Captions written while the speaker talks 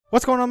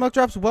What's going on, Milk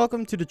Drops?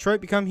 Welcome to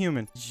Detroit Become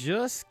Human.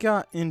 Just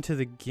got into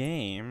the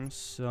game,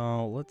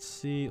 so let's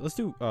see. Let's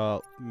do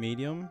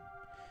medium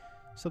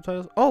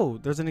subtitles. Oh,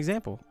 there's an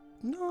example.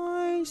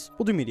 Nice.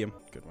 We'll do medium.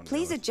 Good one.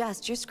 Please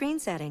adjust your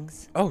screen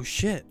settings. Oh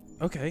shit.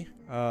 Okay.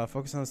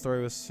 Focus on the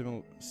story with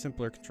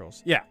simpler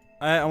controls. Yeah,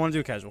 I want to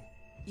do casual.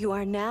 You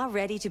are now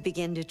ready to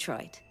begin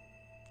Detroit.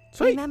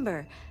 Sweet.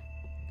 Remember,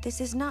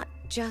 this is not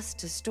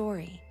just a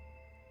story.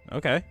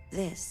 Okay.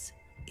 This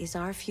is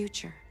our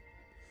future.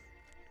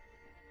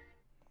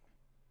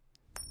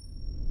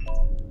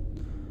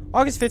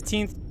 August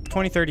 15th,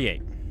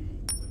 2038.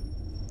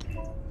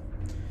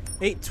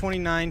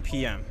 8:29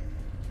 p.m.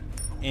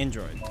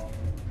 Android.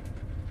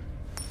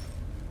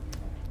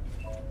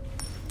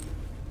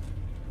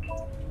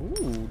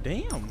 Ooh,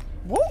 damn.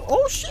 Whoa,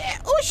 oh shit,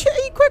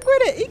 he quick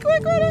with it,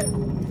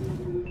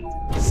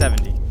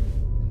 70.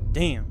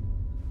 Damn.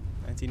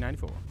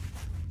 1994.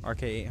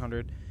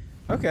 RK800.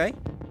 Okay.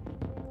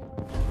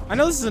 I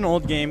know this is an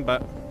old game,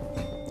 but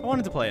I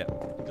wanted to play it.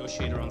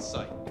 Negotiator on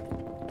site.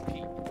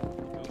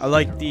 I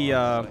like the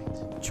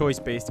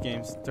choice-based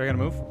games. Do I gotta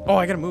move? Oh,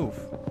 I gotta move.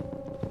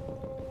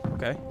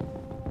 Okay.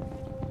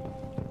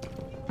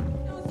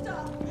 No,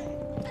 stop.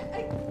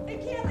 I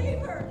can't leave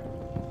her.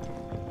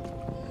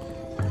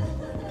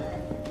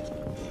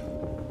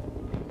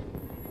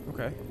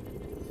 Okay.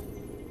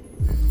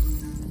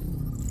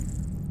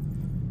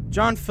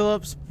 John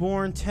Phillips,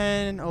 born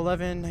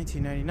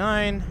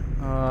 10/11/1999.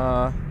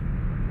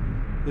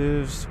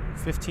 Lives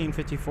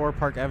 1554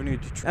 Park Avenue,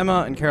 Detroit.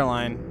 Emma and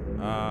Caroline.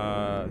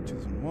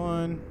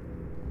 2001.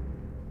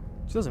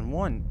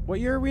 2001. What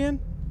year are we in?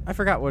 I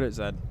forgot what it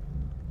said.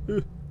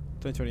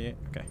 2028.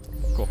 Okay.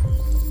 Cool.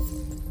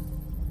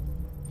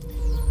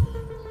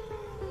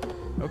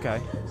 Okay.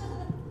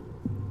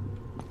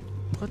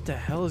 What the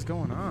hell is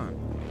going on?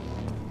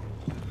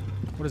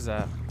 What is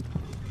that?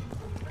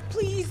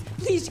 Please,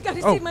 you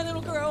gotta save my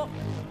little girl.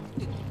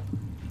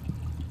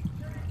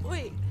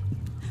 Wait.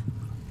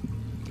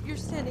 You're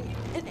sending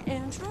an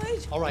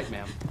android? All right,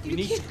 ma'am. You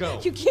need to go.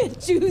 You can't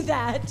do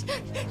that.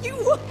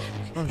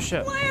 Oh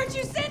shit. Why aren't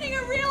you sending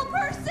a real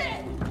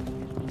person?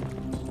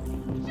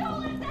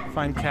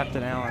 Find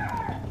Captain Allen.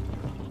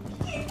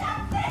 Keep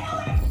that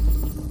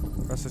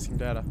sailing! Processing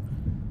data.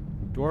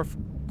 Dwarf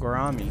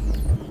Gorami.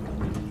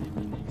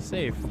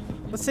 Save.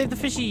 Let's save the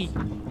fishy.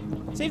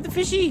 Save the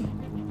fishy.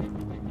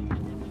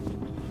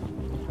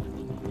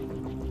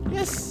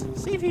 Yes,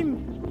 save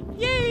him.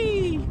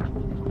 Yay!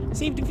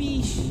 Save the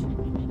fish.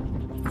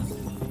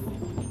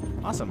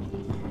 Awesome.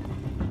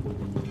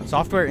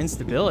 Software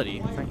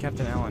instability. Find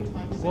Captain Allen.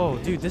 Whoa,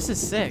 dude, this is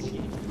sick.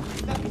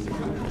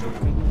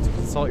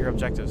 Consult your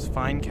objectives.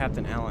 Find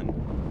Captain Allen.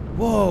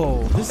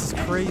 Whoa, this is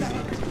crazy.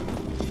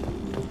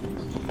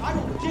 I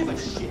don't give a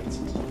shit.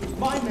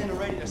 My men are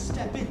ready to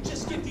step in.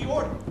 Just give the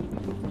order.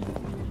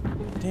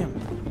 Damn.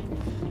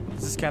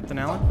 Is this Captain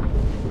Allen?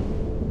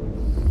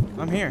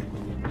 I'm here.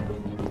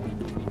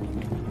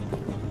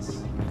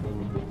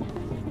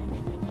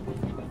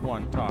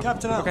 One, talk.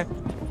 Captain Allen. Okay.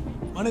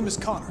 My name is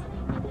Connor.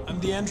 I'm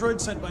the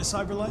android sent by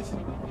CyberLife.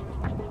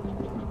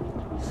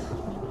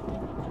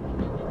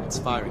 It's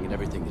firing at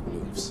everything that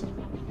moves.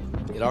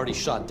 It already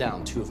shot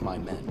down 2 of my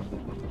men.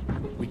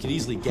 We could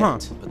easily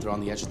get it, but they're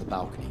on the edge of the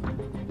balcony.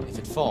 If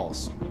it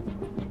falls,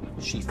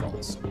 she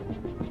falls.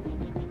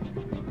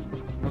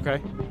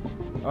 Okay.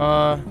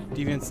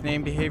 Deviant's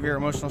name, behavior,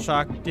 emotional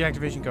shock,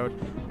 deactivation code.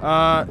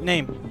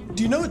 Name.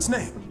 Do you know its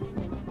name?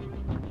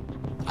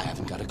 I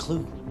haven't got a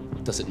clue.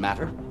 Does it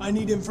matter? I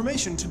need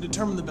information to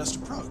determine the best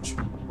approach.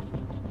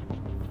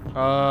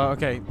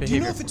 Okay, behavior. Do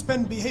you know if it's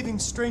been behaving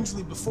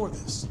strangely before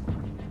this?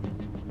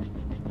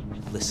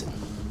 Listen.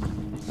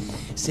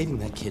 Saving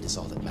that kid is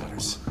all that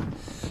matters.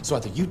 So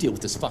either you deal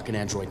with this fucking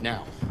android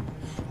now,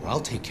 or I'll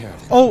take care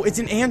of it. Oh, it's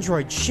an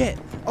android. Shit.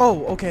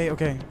 Oh, okay.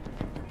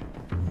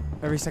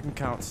 Every second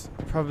counts.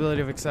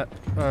 Probability of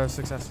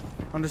success.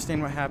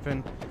 Understand what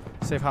happened.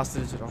 Save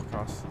hostage at all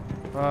costs.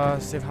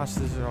 Save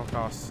hostage at all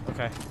costs.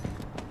 Okay.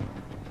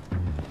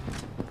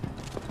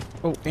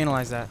 Oh,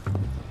 analyze that.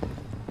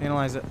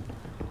 Analyze it.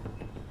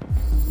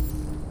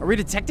 Are we a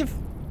detective?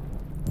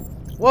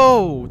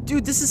 Whoa,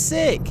 dude, this is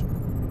sick.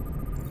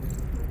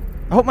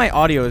 I hope my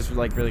audio is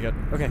like really good.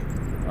 Okay.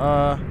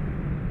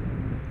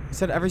 He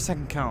said every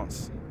second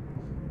counts.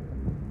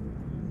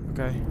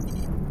 Okay.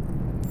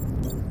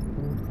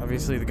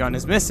 Obviously the gun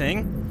is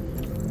missing.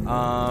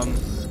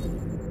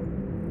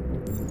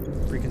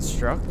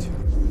 Reconstruct.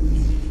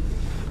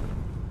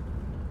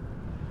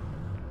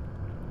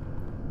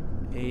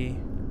 A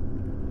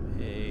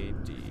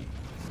D.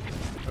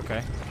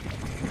 Okay.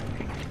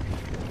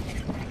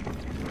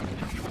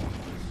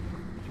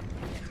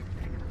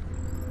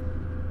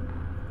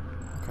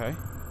 Okay.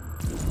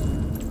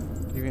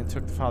 Deviant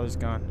took the father's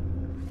gun.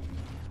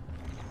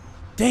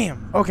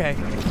 Damn. Okay.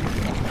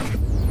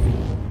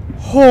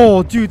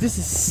 Oh, dude, this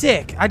is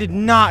sick. I did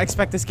not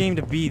expect this game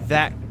to be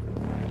that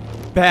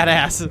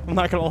badass. I'm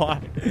not gonna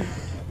lie.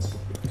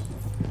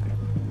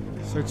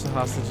 Search the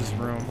hostage's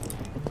room.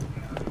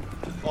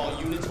 All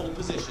units hold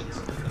positions.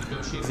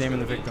 Examine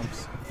the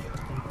victims.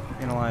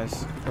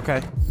 Analyze.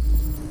 Okay.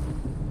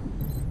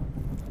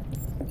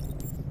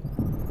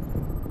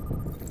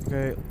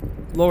 Okay.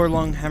 Lower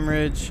lung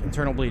hemorrhage,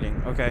 internal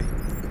bleeding. Okay.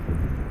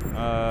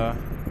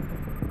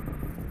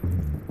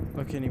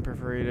 Low kidney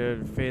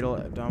perforated, fatal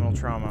abdominal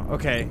trauma.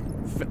 Okay.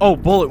 Oh,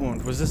 bullet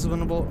wound. Was this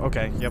one a bullet?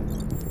 Okay. Yep.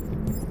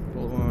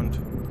 Bullet wound.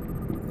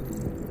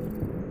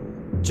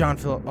 John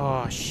Philip.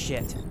 Oh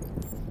shit.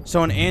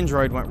 So an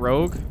android went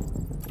rogue.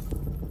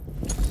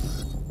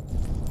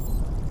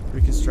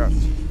 Reconstruct.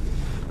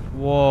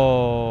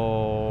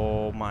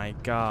 Whoa, my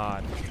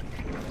god.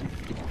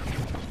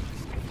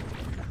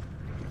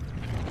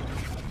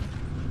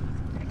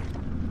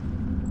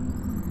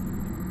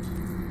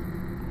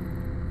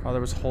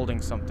 Father was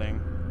holding something.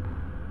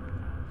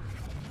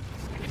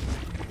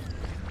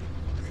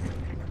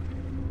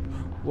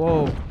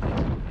 Whoa.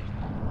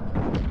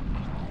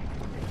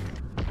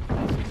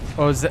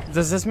 Oh,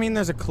 does this mean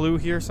there's a clue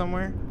here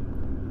somewhere?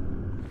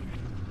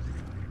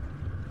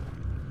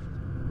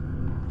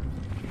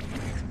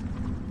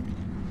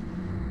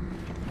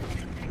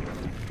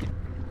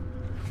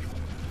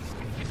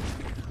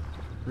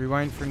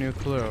 Rewind for new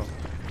clue.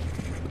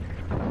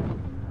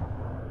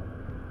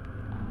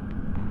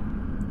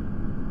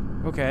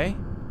 Okay.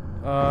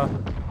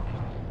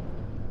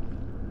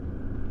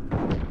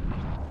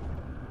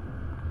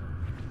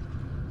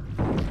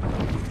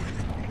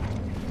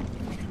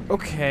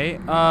 Okay.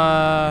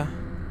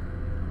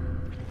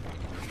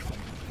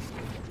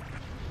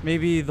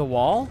 Maybe the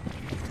wall?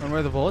 And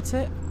where the bullets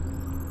hit?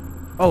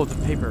 Oh, the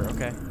paper.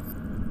 Okay.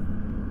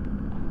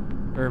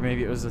 Or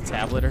maybe it was a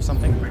tablet or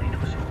something.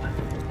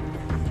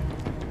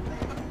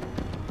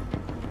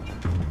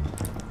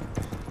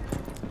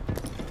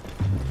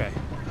 Okay.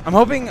 I'm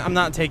hoping I'm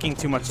not taking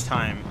too much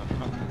time.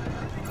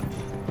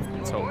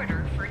 Your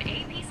order for an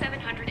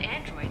AP700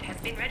 android has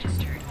been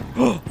registered.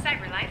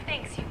 CyberLife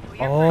thanks you for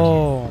your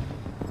purchase.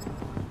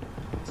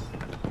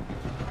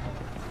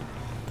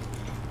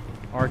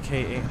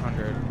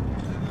 RK800.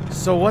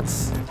 So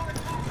what's... Holy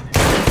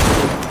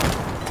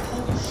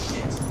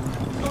shit.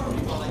 Cover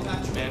me while I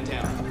got you. Man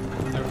down.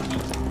 I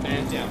repeat,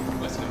 man down.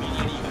 Requesting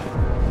immediate evac.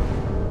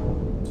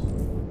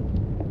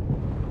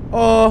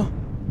 Oh,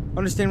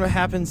 understand what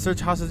happened. Search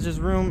hostage's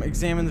room.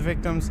 Examine the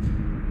victims.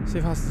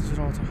 Save hostage at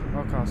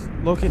all costs.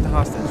 Locate the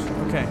hostage.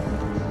 Okay.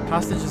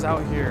 Hostage is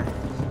out here.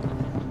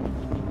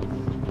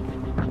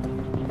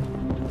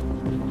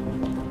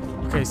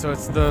 Okay, so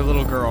it's the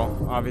little girl,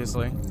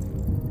 obviously.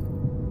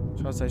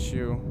 Outside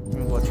shoe.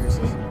 Blood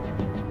traces.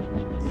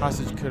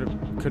 Hostage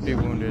could be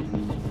wounded.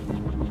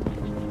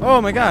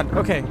 Oh my god.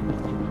 Okay.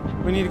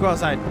 We need to go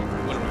outside.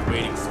 What are we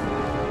waiting for?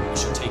 We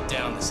should take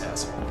down this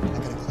asshole. I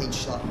got a clean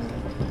shot, man.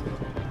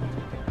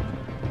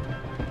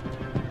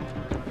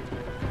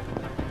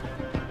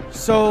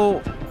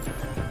 So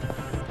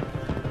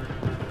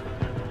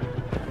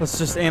let's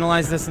just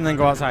analyze this and then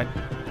go outside.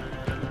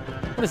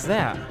 What is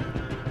that?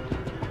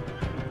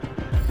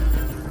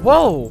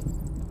 Whoa!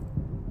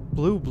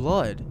 Blue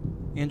blood.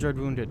 Android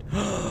wounded.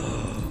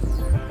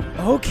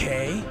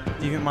 Okay.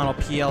 Deviant model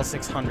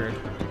PL600.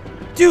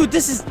 Dude,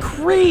 this is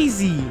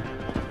crazy!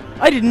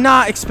 I did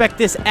not expect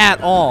this at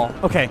all.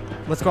 Okay,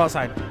 let's go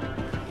outside.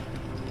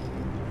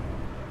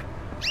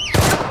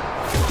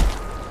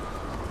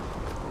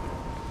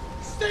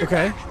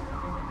 Okay.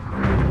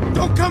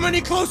 Don't come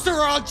any closer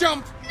or I'll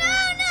jump! No,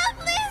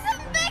 please,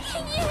 I'm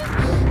begging you.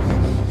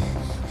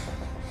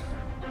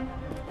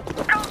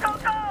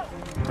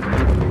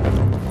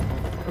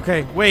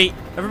 Okay, wait.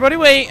 Everybody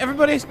wait.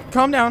 Everybody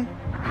calm down.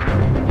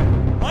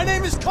 My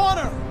name is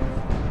Connor.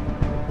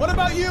 What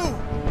about you?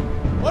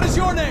 What is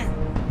your name?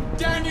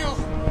 Daniel!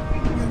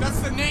 That's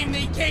the name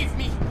they gave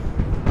me!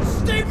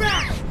 Stay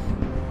back!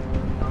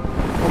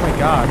 Oh my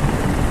god.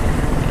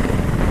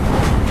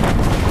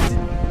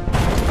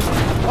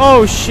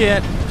 Oh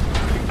shit.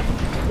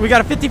 We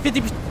got a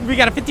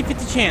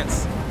 50-50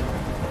 chance.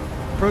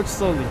 Approach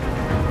slowly.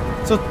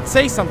 So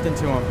say something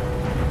to him.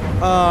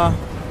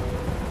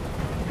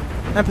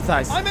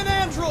 Empathize. I'm an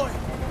android,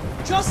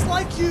 just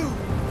like you.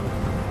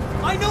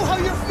 I know how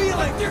you're feeling.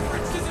 What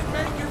difference does it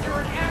make if you're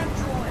an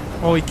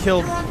android? Oh, he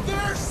killed. You're on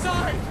their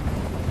side!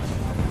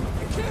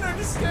 I can't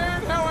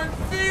understand how I'm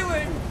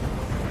feeling!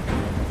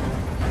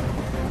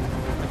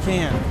 I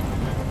can.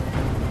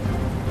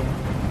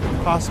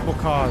 Possible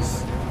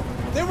cause.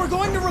 They were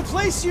going to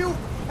replace you,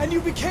 and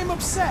you became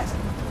upset.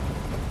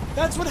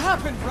 That's what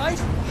happened, right?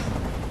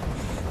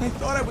 I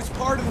thought I was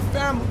part of the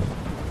family.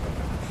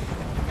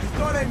 I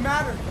thought I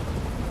mattered.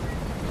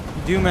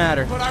 You do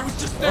matter. But I was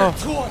just their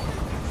toy.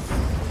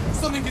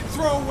 Something to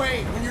throw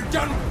away when you're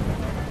done with.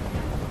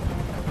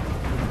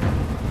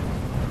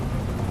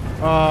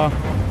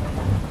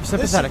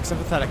 Sympathetic.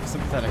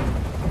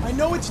 I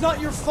know it's not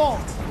your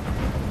fault.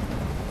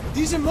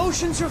 These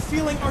emotions you're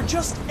feeling are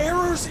just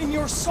errors in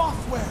your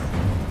software.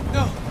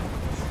 No,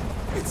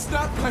 it's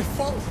not my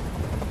fault.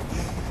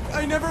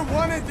 I never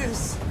wanted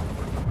this.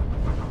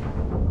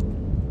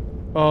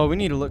 Oh, we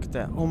need to look at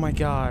that. Oh my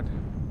god.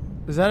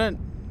 Is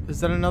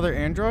that another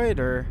android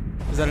or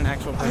is that an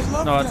actual person? I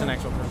love No, that's them. an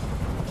actual person.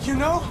 You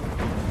know?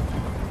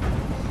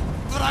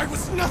 But but I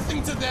was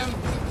nothing to them.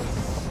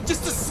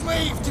 Just a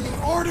slave to be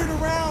ordered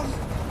around.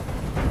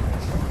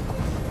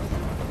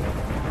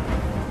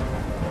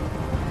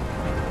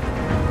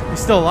 He's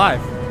still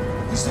alive.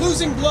 He's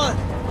losing blood.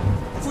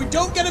 If we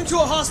don't get him to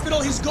a hospital,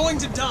 he's going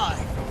to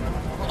die.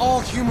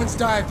 All humans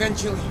die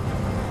eventually.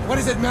 What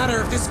does it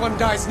matter if this one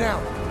dies now?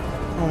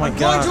 Oh my I'm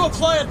god. going to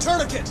apply a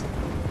tourniquet.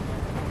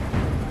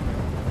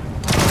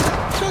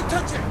 Don't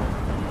touch him!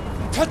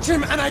 Touch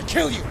him and I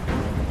kill you!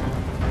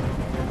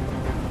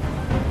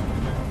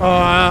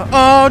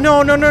 Oh,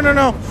 no, no, no, no,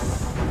 no.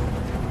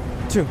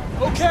 2.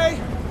 Okay.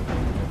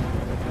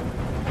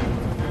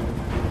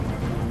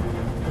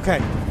 Okay.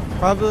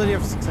 Probability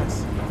of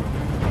success.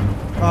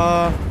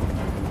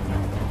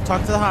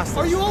 Talk to the hostage.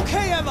 Are you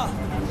okay, Emma?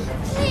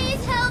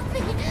 Please help me.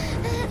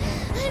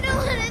 I don't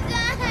want to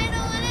die. I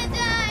don't want to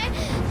die.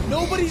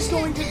 Nobody's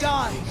going to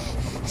die.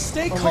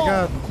 Stay Oh my calm.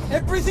 God.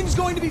 Everything's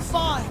going to be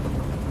fine.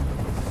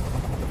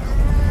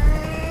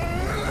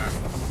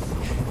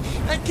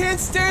 I can't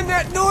stand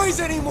that noise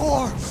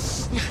anymore!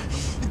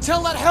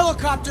 Tell that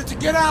helicopter to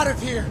get out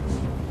of here!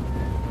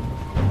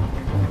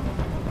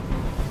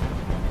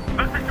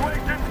 The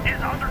situation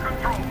is under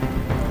control.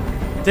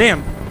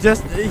 Damn.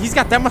 Just he's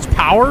got that much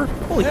power?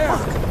 Holy There.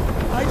 fuck. I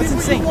That's did what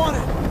insane. you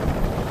wanted.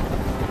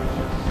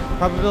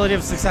 Probability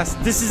of success.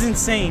 This is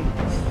insane.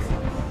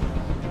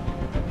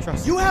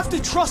 Trust. You have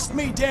to trust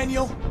me,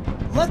 Daniel.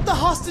 Let the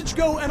hostage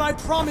go, and I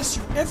promise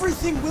you,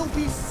 everything will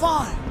be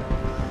fine.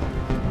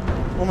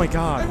 Oh my I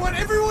god. want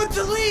everyone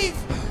to leave!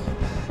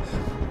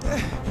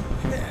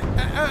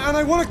 And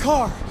I want a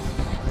car.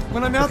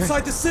 When I'm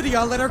outside the city,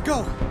 I'll let her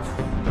go.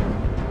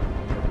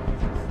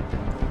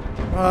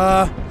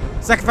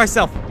 Sacrifice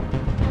self.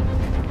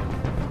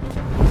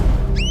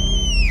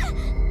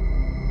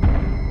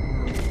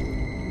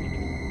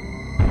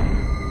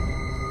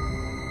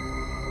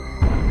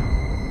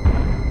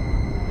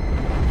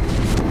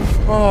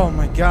 Oh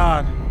my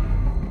god.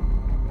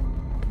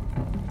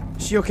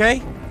 Is she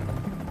okay?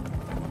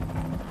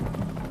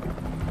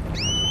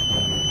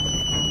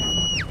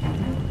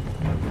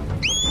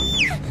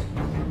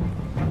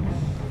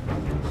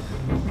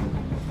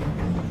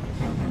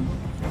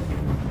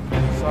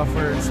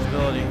 Software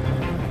instability.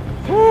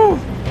 Woo!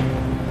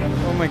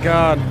 Oh my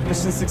god.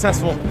 Mission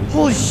successful.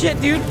 Holy shit,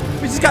 dude!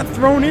 We just got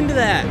thrown into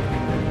that!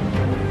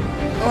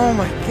 Oh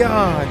my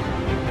god.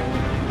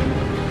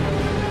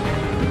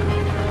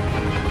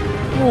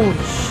 Holy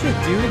shit,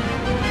 dude.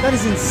 That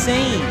is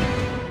insane.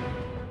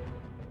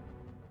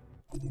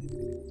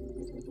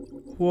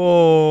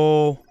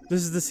 Whoa.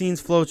 This is the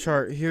scene's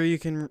flowchart. Here you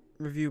can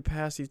review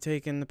paths you've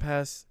taken, the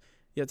paths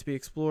yet to be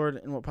explored,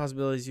 and what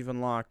possibilities you've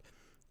unlocked.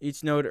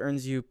 Each node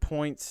earns you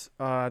points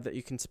that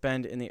you can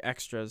spend in the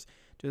extras.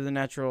 Due to the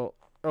nature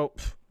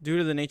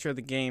of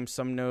the game,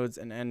 some nodes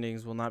and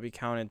endings will not be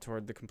counted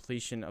toward the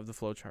completion of the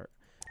flowchart.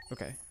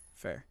 Okay,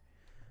 fair.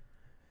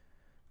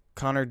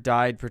 Connor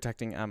died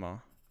protecting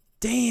Emma.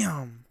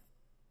 Damn!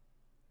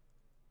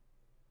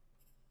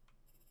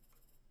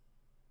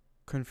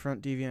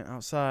 Confront Deviant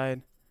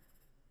outside.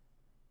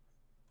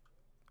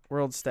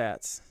 World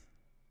stats.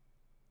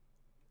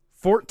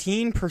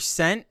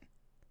 14%?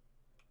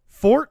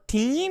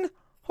 14?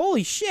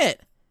 Holy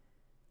shit.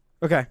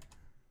 Okay.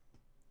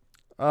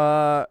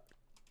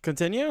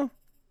 Continue?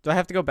 Do I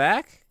have to go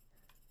back?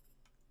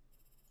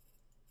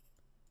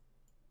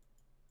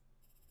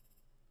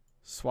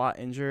 SWAT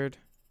injured.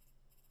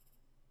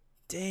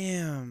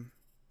 Damn.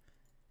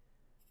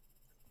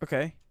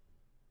 Okay.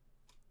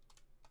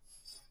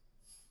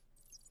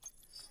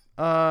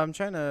 I'm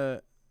trying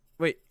to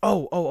wait.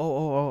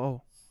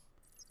 Oh.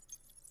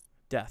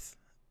 Death.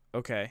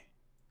 Okay.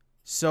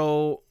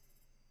 So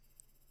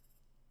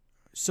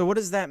what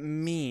does that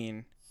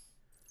mean?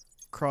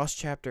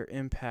 Cross-chapter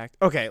impact.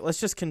 Okay, let's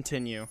just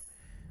continue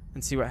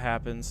and see what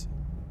happens.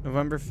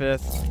 November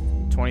 5th,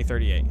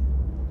 2038.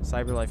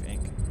 CyberLife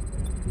Inc.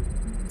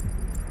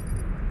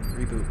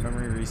 Reboot.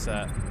 Memory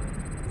reset.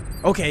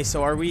 Okay,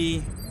 so are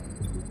we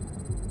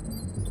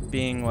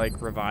being,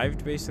 like,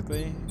 revived,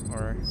 basically?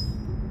 Or...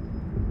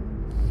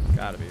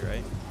 Gotta be,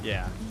 right?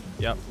 Yeah.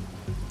 Yep.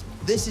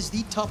 This is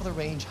the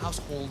top-of-the-range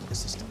household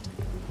assistant.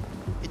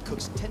 It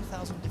cooks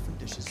 10,000 different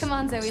dishes. Come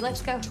on, Zoe,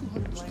 let's go.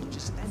 200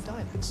 languages and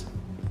dialects.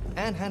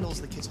 And handles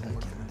the kids'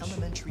 homework from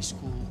elementary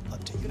school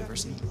up to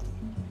university level.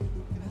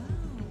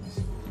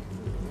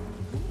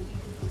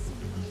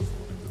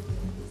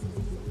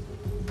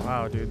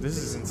 Wow, dude, this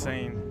is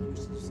insane.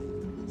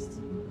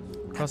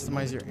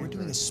 Customize your... We're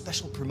doing a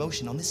special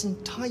promotion on this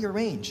entire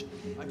range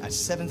at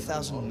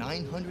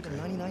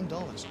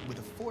 $7,999 with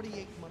a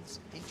 48 months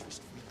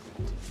interest-free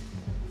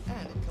credit.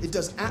 And it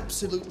does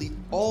absolutely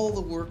all the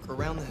work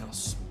around the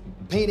house.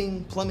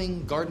 Painting,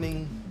 plumbing,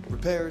 gardening,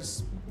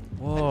 repairs.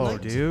 Whoa, At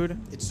night, dude.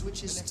 It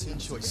switches to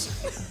choice.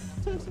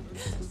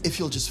 If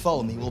you'll just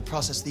follow me, we'll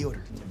process the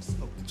order.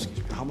 Oh, excuse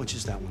me. How much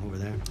is that one over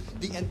there?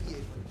 The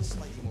NPA is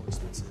slightly more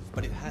expensive,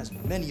 but it has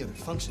many other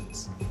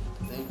functions.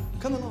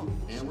 Come along.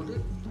 And we're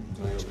good.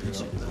 Yeah,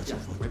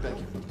 right back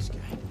here. This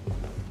guy.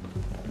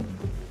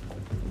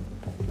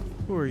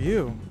 Who are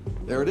you?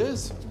 There it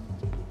is.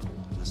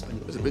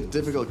 it was a bit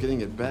difficult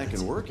getting it back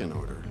in working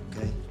order.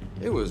 Okay.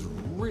 It was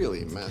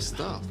really messed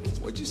up.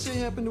 What'd you say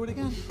happened to it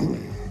again?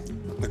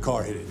 The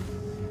car hit it.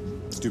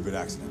 Stupid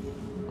accident.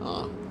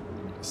 Ah,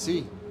 I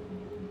see.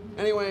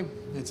 Anyway,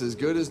 it's as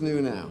good as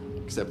new now,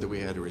 except that we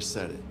had to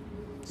reset it.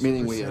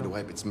 Meaning we had to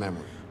wipe its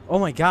memory. Oh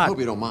my god. I hope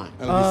you don't mind.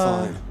 That'll be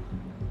fine.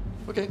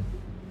 Okay.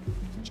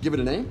 Did you give it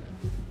a name?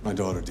 My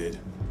daughter did.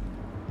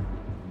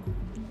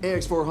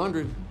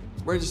 AX400,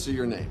 register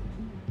your name.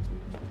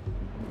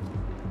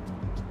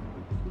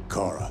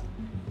 Kara.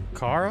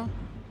 Kara?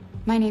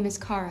 My name is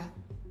Kara.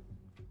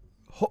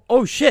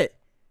 Oh shit.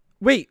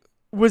 Wait,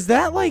 was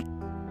that like...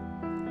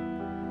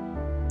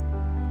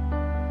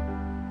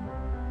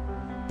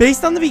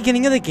 based on the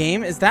beginning of the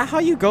game? Is that how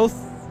you go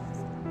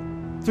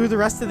through the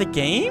rest of the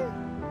game?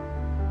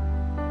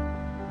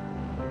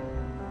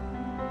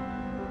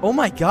 Oh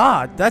my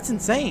god, that's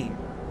insane.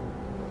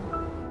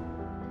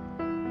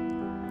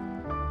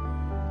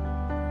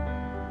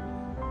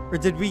 Or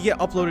did we get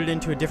uploaded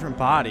into a different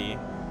body?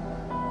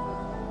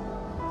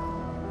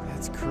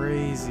 That's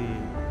crazy.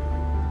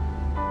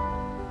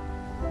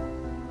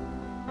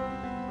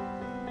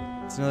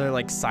 It's another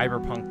like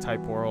cyberpunk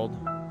type world.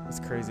 That's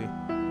crazy.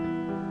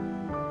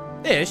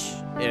 Ish.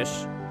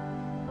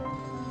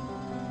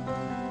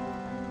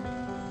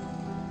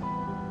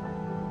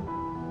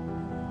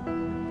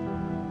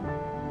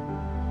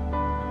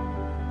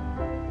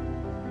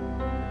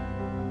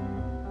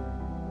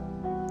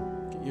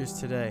 Get used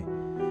today.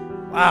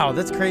 Wow,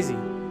 that's crazy.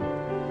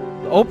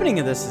 The opening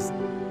of this is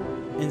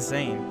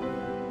insane.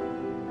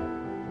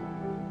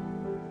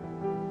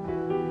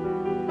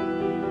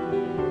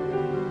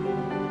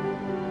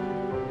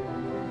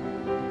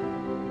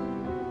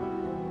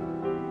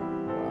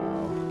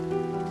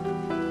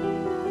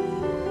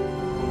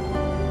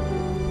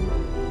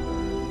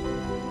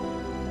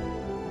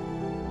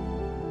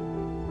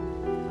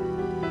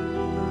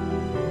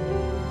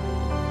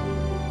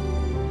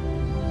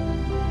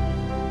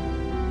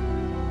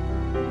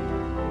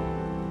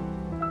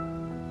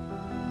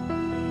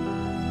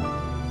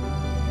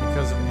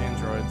 Because of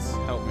androids,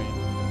 help me.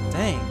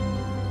 Dang.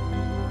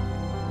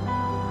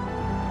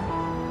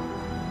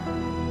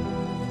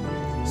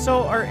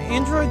 So are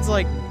androids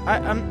like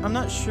I'm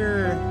not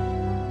sure,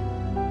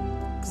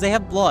 because they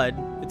have blood,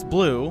 it's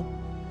blue,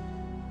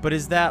 but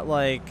is that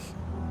like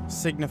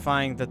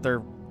signifying that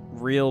they're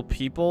real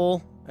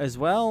people as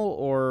well,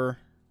 or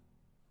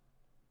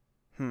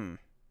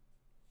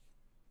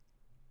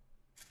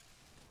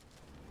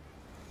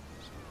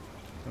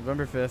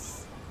November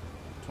 5th,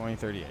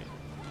 2038.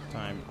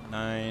 Time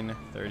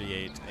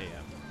 9:38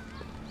 a.m.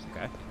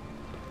 Okay.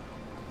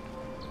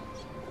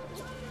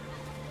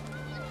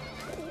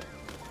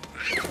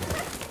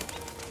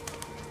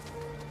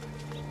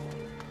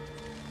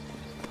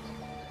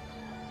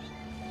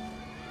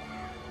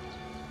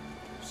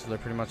 So they're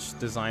pretty much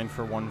designed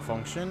for one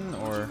function,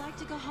 or? Would you like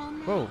to go home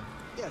now? Whoa.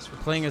 Yes. We're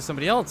playing as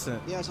somebody else.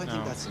 Yes, I no.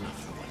 think that's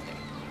enough for one day.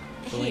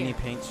 Bellini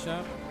Paint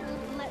Shop.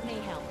 Let me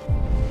help.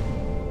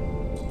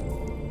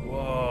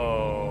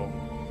 Whoa.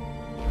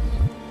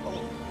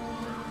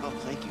 Oh,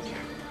 thank you, dear.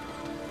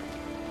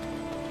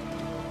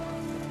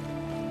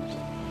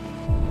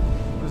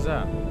 What is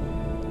that?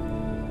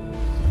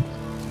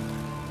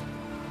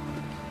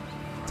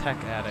 Tech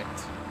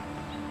addict.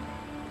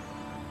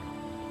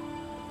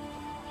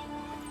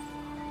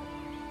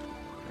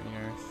 Green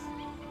Earth.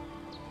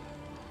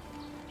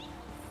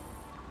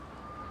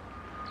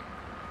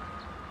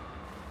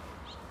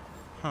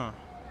 Huh.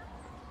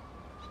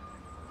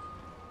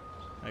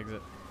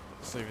 Exit.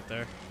 Just leave it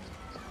there.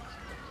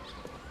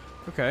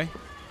 Okay.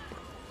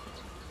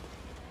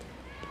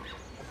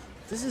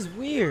 This is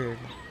weird.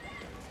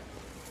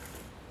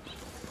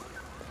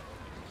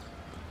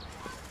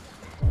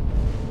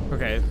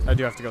 Okay, I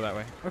do have to go that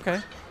way.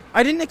 Okay.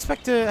 I didn't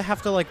expect to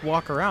have to, like,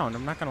 walk around.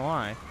 I'm not gonna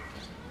lie.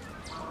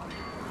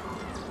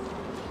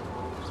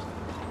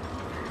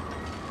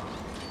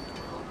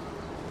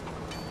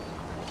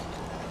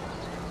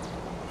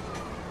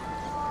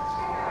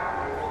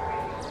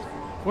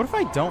 What if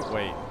I don't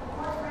wait?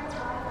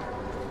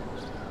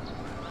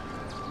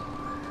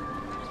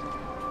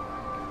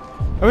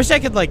 I wish I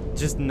could, like,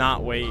 just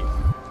not wait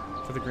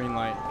for the green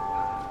light.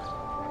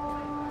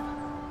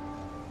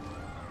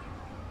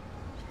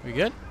 We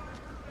good?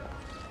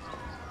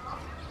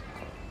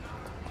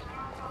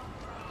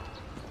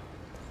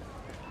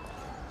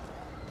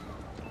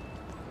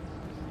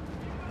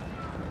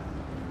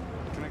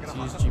 Let's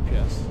use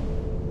GPS.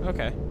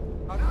 Okay.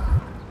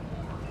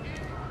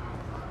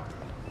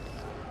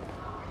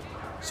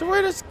 So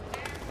where does...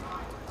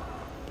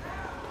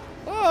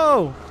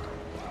 Whoa!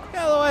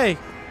 Get out of the way!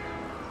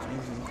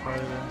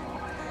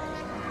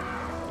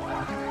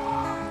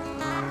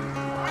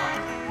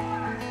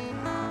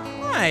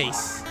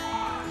 Nice!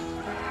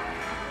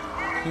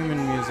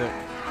 Human music.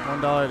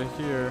 $1 to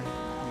hear.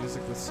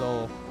 Music with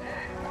soul.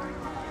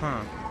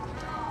 Huh.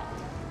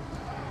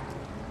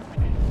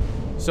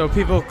 So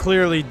people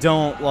clearly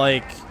don't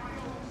like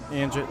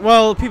Android.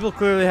 Well, people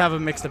clearly have a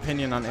mixed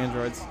opinion on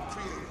androids.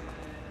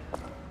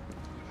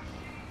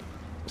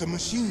 The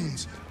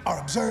machines are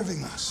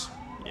observing us.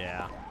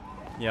 Yeah.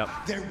 Yep.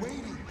 They're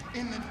waiting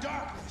in the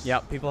darkness.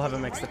 Yep, people have a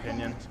mixed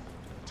opinion.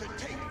 To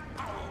take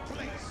our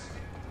place.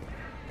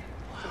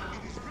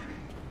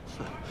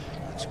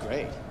 That's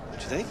great.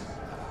 What you think?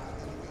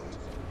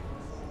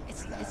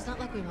 It's not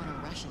like we want to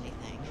rush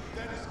anything.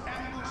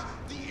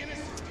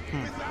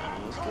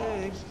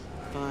 Okay,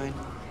 fine.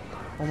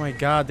 Oh my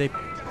god,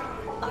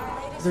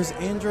 there's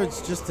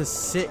androids just to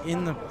sit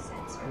in the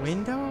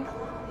window?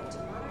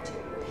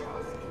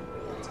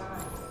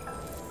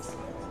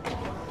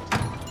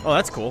 Oh,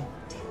 that's cool.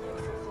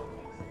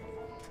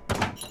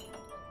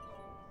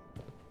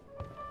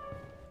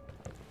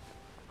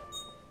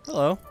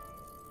 Hello.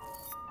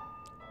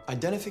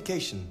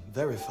 Identification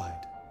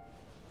verified.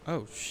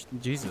 Oh,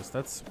 Jesus,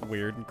 that's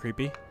weird and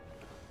creepy.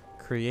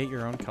 Create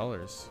your own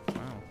colors.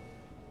 Wow.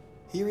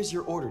 Here is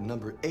your order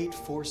number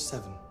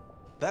 847.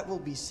 That will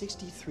be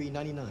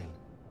 $63.99.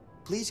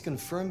 Please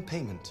confirm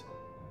payment.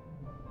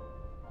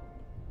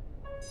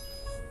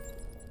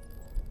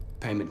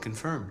 Payment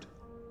confirmed.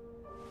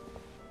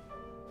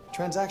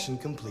 Transaction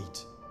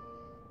complete.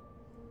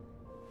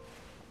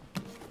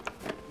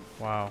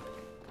 Wow.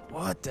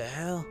 What the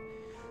hell?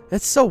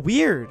 That's so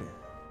weird.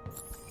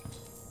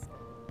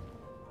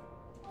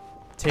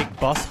 Take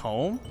bus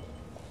home? I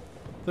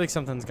feel like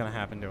something's gonna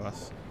happen to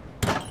us.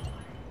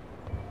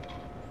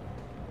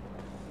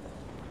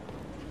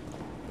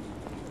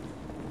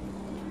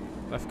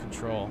 Left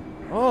control.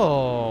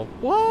 Oh,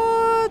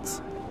 what?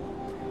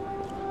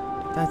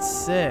 That's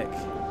sick.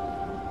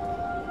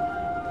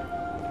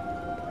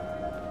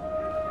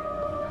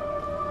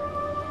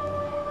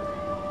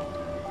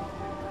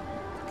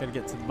 Gotta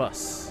get to the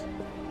bus.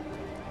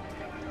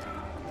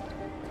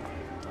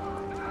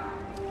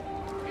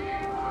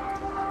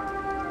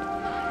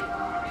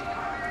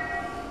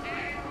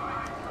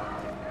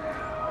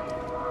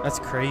 That's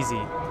crazy.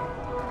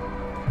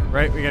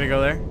 Right, we gotta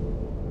go there.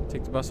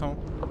 Take the bus home.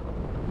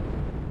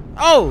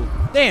 Oh,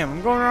 damn,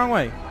 I'm going the wrong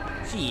way.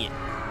 Shit.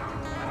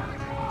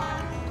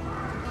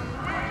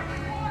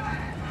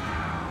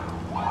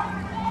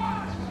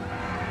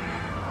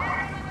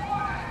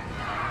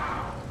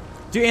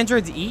 Do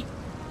androids eat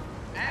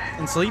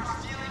and sleep?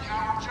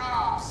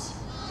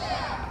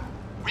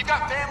 We've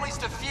got families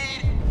to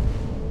feed,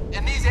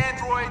 and these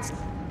androids.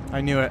 I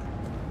knew it.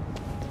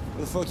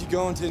 Where the fuck you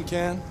going, Tin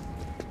Can?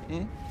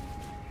 Hmm?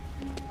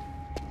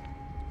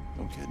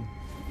 No kidding.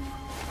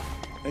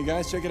 Hey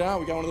guys, check it out.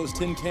 We got one of those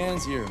tin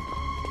cans here.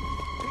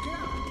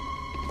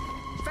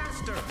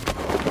 Faster!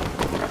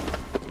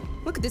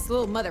 Look at this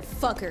little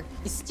motherfucker.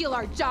 You steal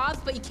our jobs,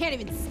 but you can't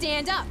even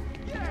stand up.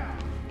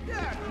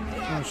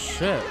 Oh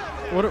shit.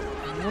 What do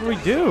we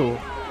do?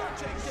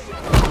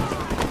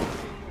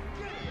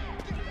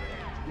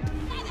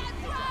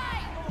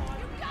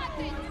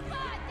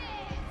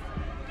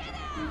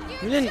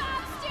 We didn't.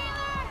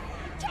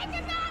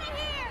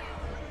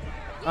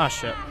 Oh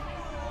shit.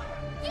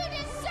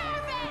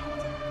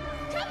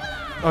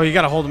 Oh, you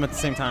gotta hold him at the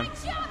same time.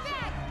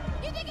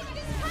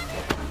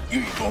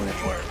 You ain't going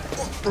anywhere.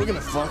 We're gonna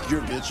fuck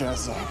your bitch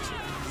ass up.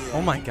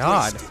 Oh my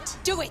god.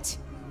 Do it!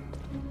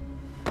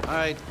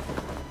 Alright.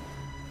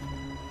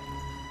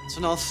 It's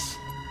enough.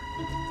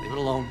 Leave it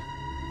alone.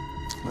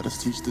 Let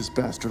us teach this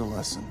bastard a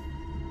lesson.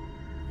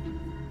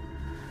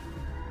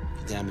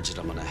 You damage it,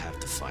 I'm gonna have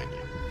to find you.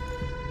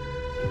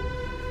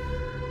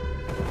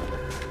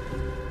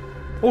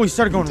 Oh, he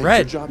started going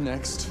red. Your job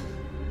next.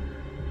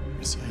 Let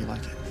me see how you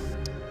like it.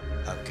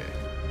 Okay.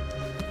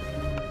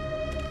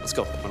 Let's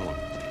go. Run along.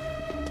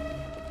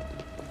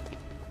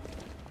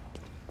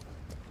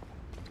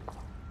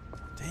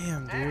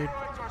 Damn, dude.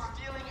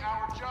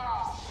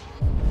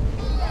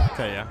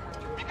 Okay, yeah.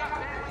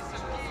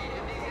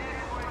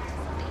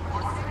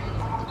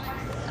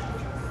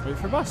 Wait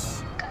for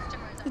bus.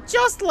 It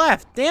just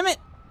left. Damn it.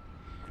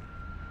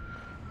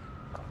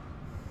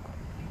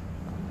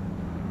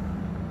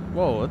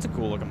 Whoa, that's a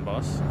cool looking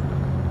bus.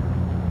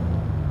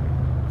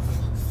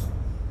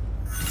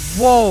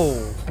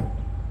 Whoa.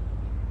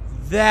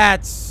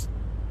 That's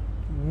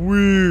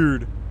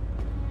weird.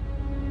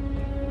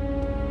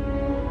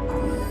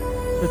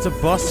 It's a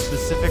bus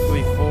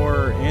specifically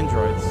for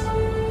androids.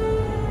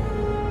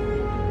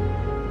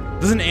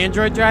 Does an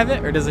android drive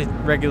it, or does a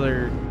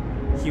regular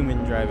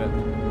human drive it?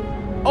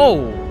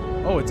 Oh!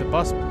 Oh, it's a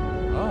bus.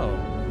 Oh.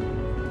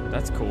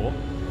 That's cool.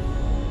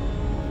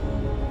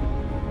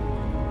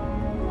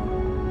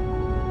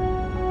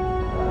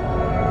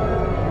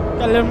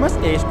 Got a little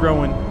mustache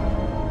growing.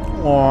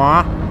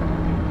 Aww.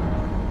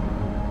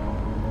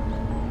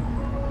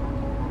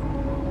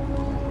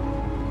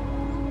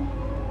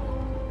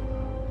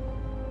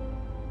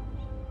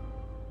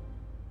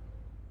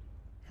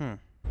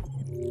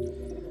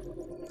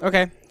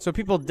 Okay, so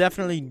people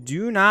definitely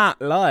do not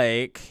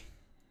like,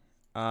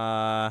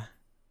 they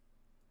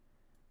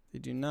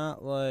do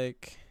not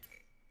like,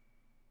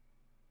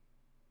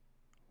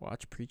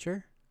 watch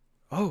Preacher?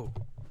 Oh.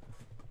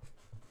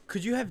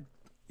 Could you have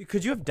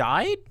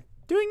died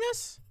doing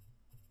this?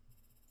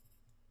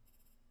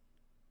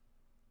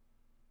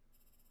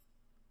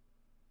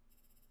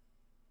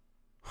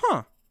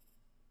 Huh.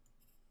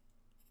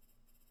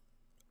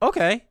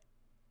 Okay.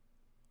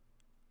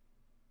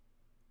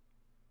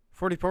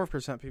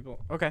 44% people.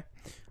 Okay. All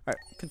right,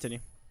 continue.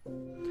 I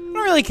don't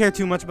really care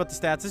too much about the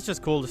stats. It's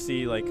just cool to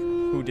see like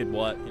who did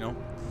what, you know.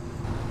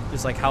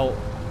 Just like how,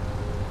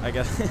 I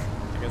guess, I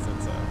guess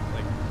it's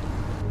like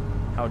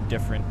how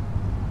different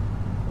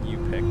you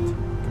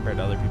picked compared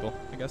to other people,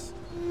 I guess.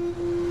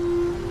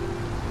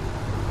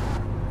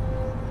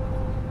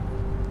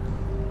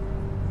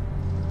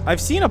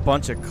 I've seen a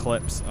bunch of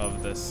clips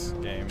of this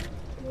game.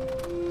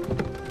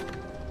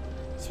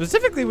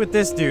 Specifically with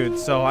this dude,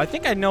 so I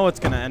think I know what's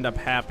gonna end up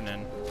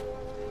happening.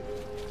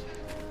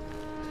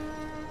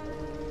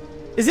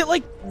 Is it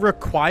like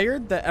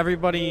required that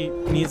everybody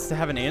needs to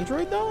have an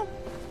Android though?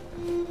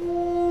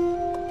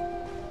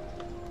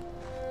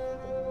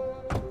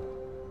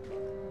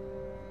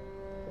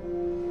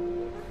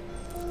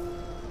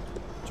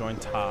 Join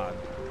Todd.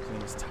 His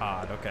name is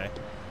Todd, okay.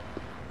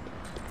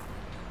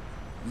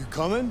 You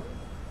coming?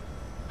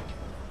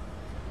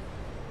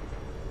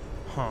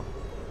 Huh.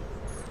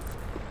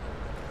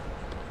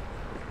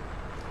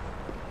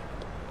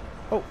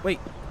 Oh, wait.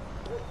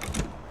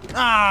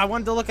 Ah, I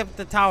wanted to look up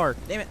the tower.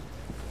 Damn it.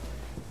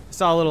 I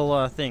saw a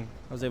little thing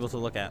I was able to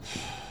look at.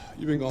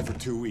 You've been gone for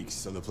 2 weeks,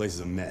 so the place is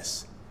a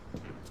mess.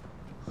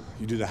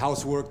 You do the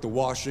housework, the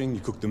washing,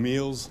 you cook the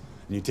meals,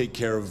 and you take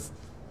care of...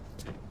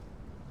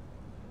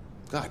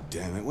 God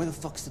damn it, where the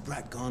fuck's the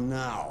brat gone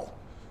now?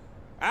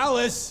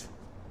 Alice!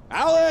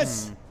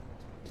 Alice!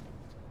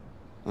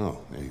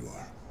 Oh, there you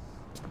are.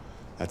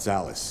 That's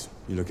Alice.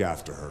 You look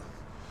after her.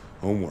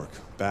 Homework,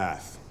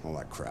 bath, all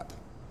that crap.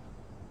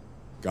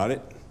 Got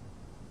it?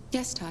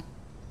 Yes, Todd.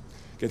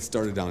 Get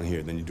started down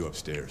here, then you do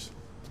upstairs.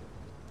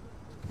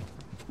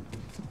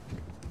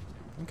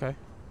 Okay.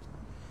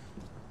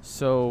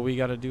 So we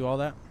gotta do all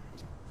that?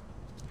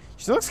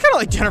 She looks kind of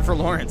like Jennifer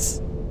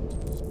Lawrence.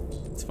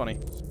 It's funny.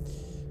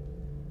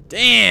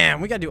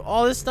 Damn, we gotta do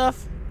all this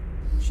stuff?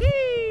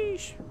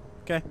 Sheesh.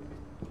 Okay.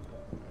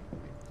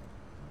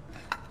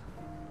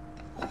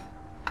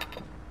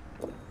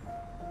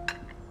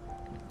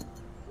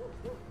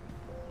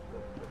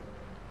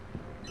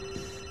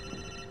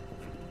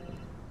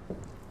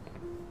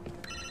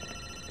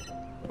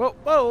 Whoa,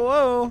 whoa,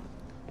 whoa.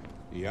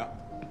 Yeah.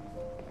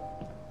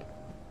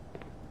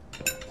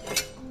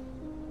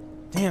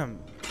 Damn.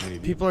 Maybe.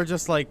 People are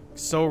just like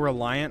so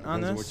reliant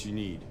on Depends this. what you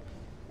need.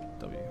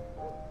 W.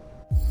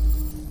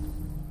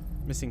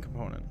 Missing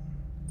component.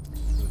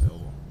 Is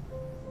available.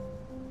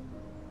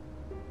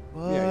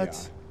 What? Yeah.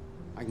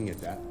 I can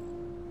get that.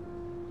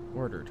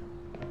 Ordered.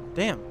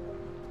 Damn.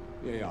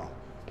 Yeah.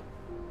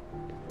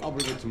 I'll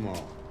bring it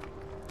tomorrow.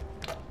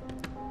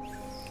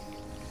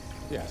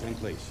 Yeah, same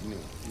place. You knew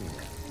it.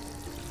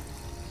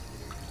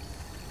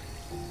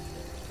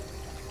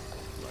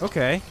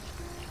 Okay.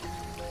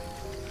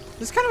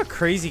 This is kind of a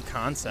crazy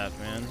concept,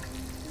 man.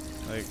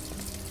 Like,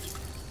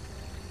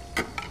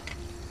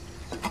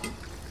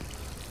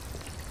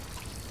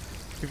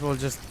 people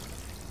just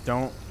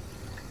don't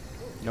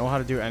know how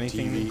to do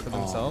anything TV for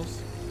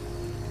themselves.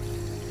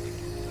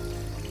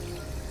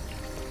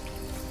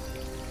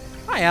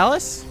 Hi,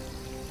 Alice.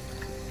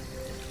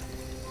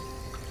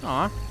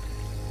 Aw.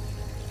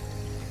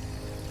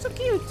 So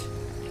cute.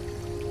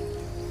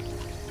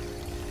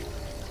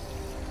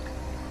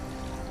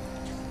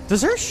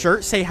 Does her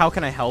shirt say, "How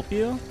can I help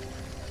you"?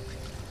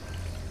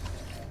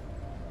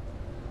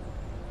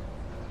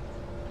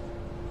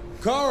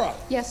 Kara!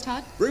 Yes,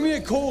 Todd? Bring me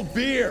a cold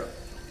beer!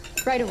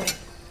 Right away.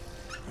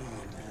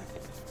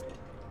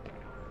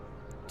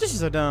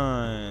 Dishes are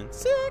done.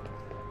 Sick.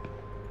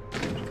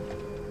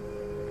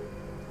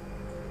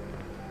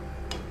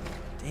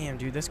 Damn,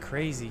 dude, that's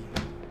crazy.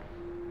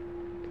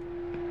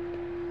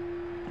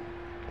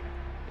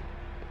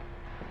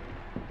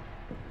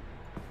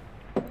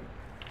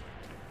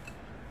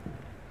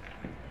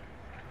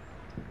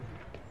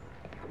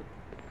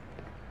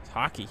 It's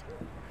hockey.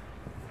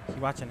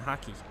 You watching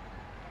hockey?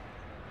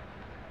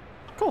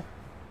 Cool.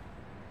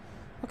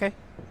 Okay.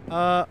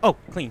 Oh,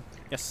 clean.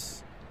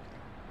 Yes.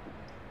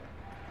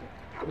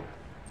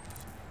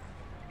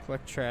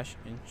 Collect trash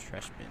in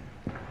trash bin.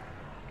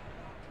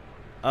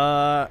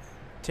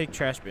 Take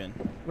trash bin.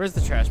 Where's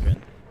the trash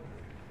bin?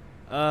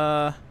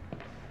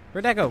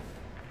 Where'd that go?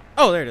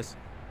 Oh, there it is.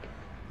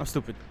 I'm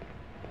stupid.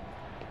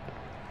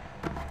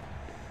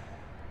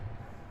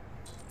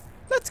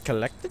 Let's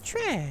collect the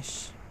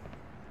trash.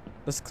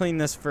 Let's clean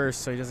this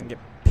first so he doesn't get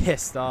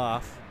pissed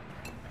off.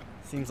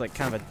 Seems like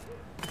kind of a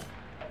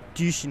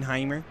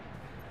Duschenheimer.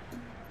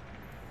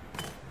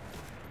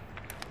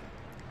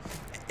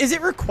 Is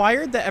it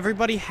required that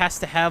everybody has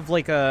to have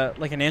like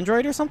an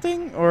Android or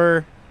something,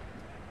 or?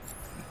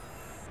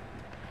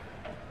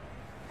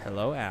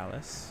 Hello,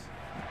 Alice.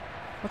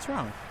 What's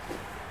wrong?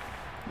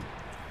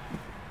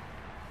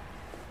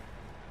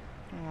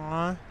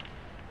 Aww.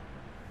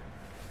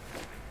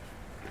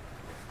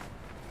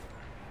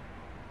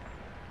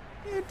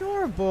 You're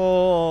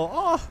adorable.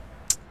 Oh.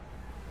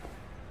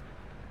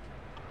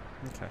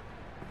 Okay.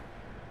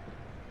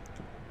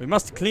 We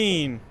must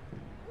clean.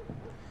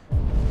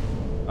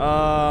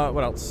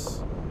 What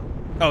else?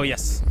 Oh,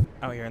 yes.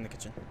 out here in the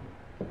kitchen.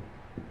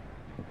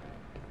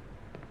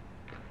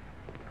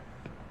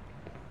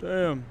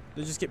 Damn.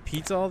 They just get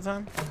pizza all the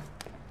time?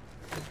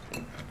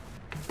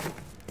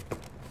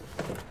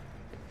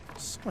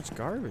 So much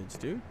garbage,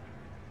 dude.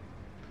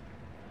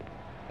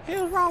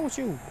 Hell's wrong with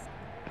you?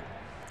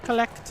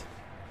 Collect.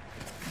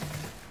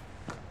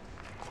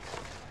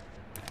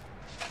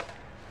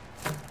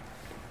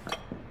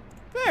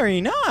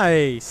 Very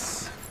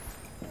nice.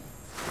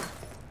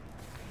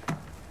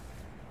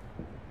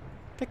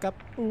 Pick up.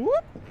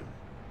 Whoop.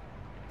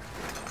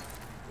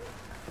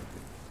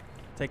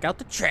 Take out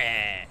the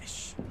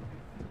trash.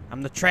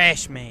 I'm the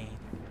trash man.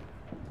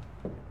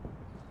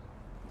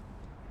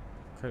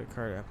 Credit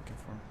card applicant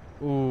form.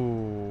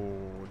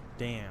 Ooh,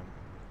 damn.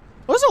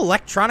 Those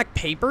electronic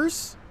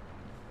papers?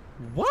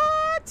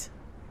 What?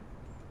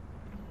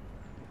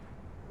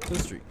 To the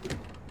street.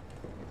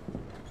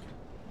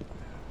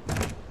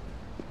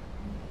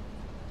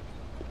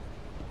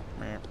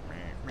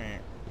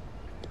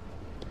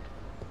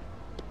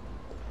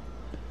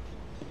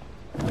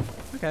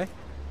 Okay.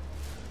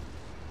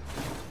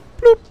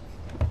 Bloop.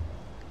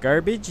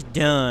 Garbage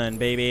done,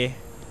 baby.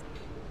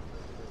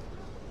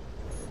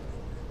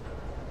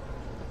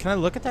 Can I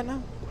look at that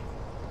now?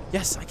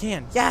 Yes, I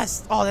can.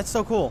 Yes! Oh, that's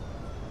so cool.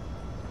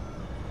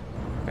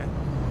 Okay.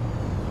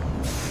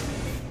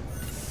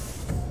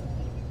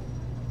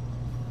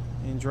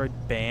 Android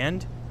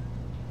banned?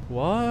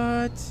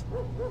 What?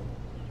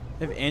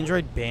 They have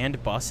Android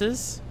banned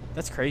buses?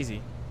 That's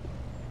crazy.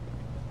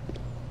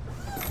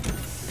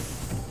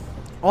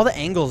 All the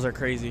angles are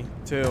crazy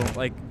too.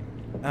 Like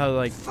how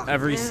like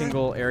every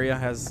single area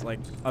has like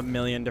a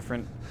million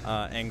different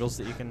angles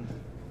that you can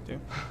do.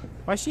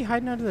 Why is she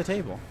hiding under the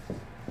table?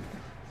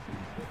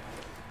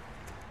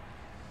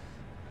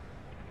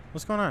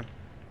 What's going on?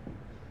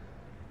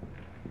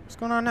 What's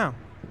going on now?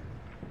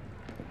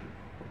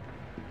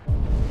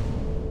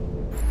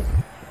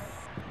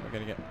 I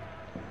gotta get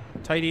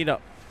tidied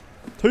up.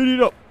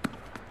 Tidied up.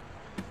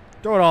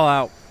 Throw it all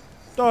out.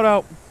 Throw it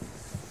out.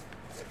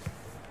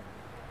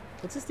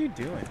 What's this dude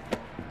doing?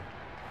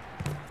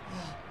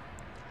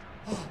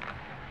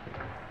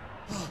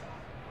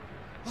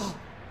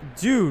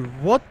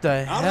 Dude, what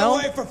the hell? Out of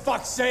the way, for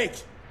fuck's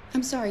sake!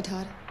 I'm sorry,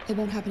 Todd. It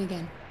won't happen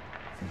again.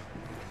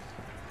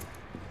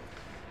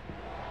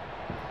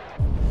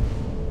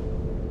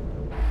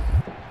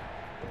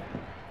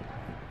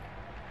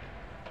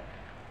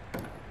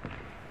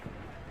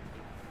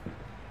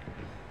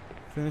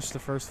 Finish the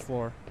first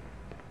floor.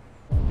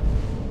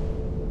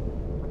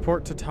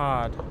 Report to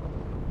Todd.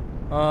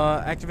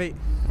 Activate.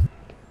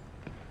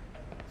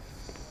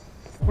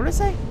 What did I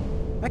say?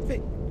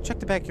 Activate. Check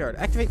the backyard.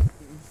 Activate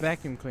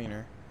vacuum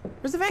cleaner.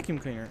 Where's the vacuum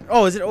cleaner?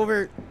 Oh, is it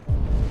over?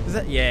 Is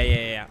that?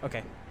 Yeah.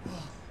 Okay.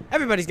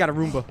 Everybody's got a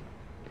Roomba.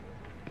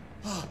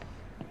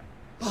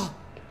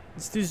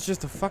 This dude's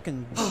just a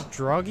fucking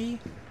druggie.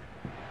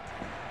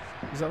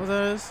 Is that what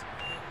that is?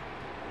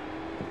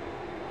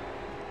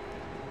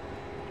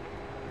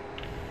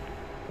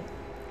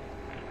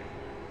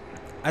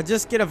 I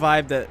just get a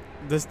vibe that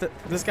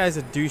this guy's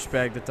a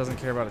douchebag that doesn't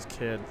care about his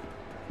kid.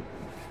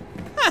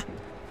 Huh.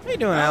 How you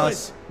doing,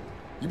 Alice?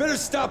 You better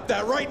stop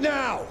that right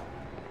now!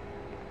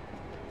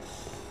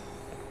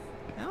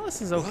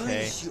 Alice is okay. Why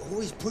is she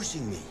always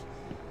pushing me?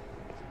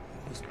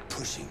 Always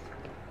pushing.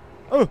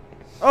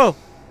 Oh,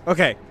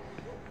 okay.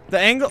 The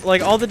angle,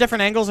 like all the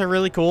different angles are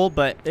really cool,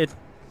 but it's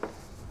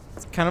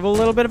kind of a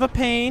little bit of a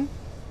pain.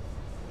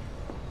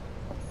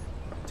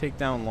 Take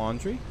down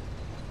laundry.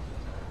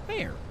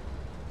 Where?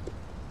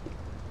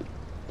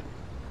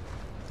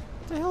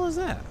 What the hell is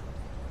that?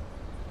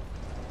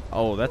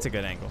 Oh, that's a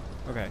good angle.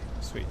 Okay,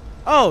 sweet.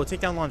 Oh, take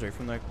down laundry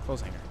from the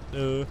clothes hanger.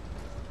 I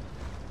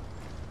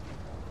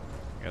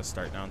gotta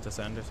start down at this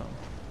end or something.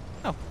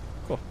 Oh,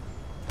 cool.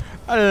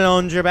 A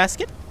laundry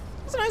basket.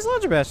 It's a nice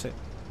laundry basket.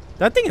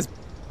 That thing is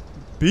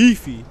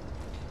beefy.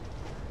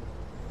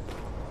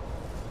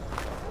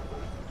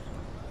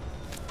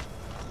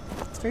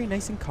 It's very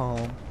nice and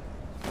calm.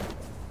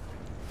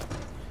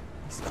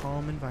 Nice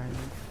calm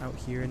environment out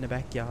here in the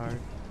backyard,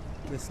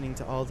 listening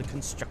to all the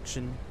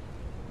construction.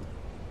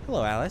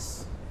 Hello,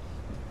 Alice.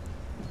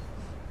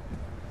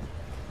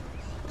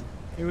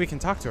 Maybe we can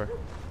talk to her.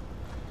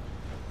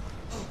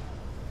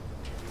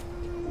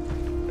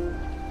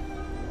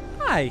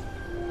 Hi.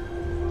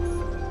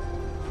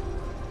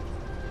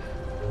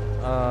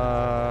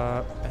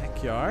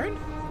 Backyard,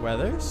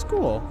 weather,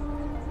 school,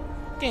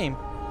 game.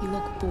 You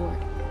look bored.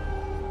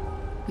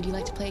 Would you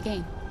like to play a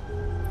game?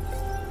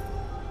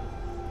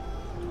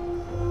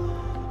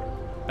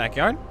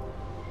 Backyard?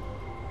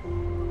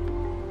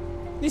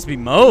 Needs to be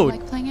mowed. You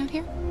like playing out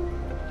here?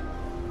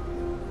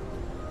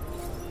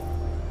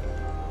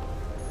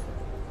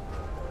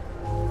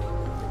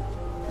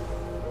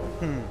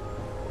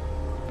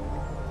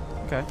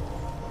 Okay.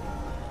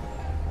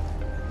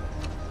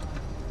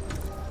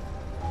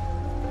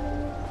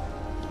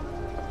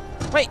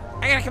 Wait,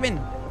 I gotta come in.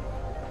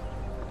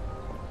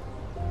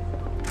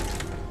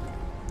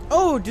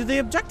 Oh, do the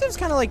objectives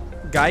kind of like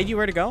guide you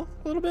where to go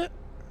a little bit?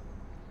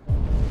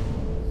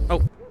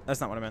 Oh, that's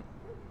not what I meant.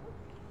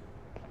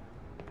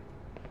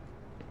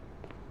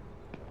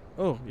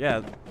 Oh,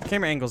 yeah.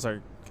 Camera angles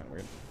are kind of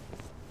weird.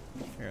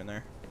 Here and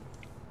there.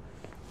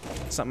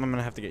 Something I'm going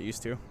to have to get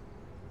used to.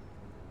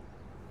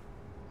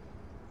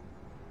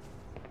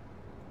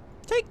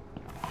 Take!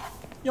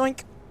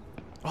 Yoink!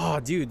 Oh,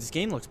 dude, this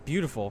game looks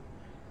beautiful.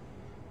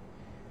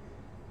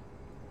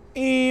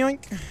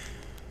 Yoink!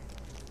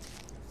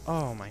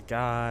 Oh, my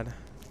God.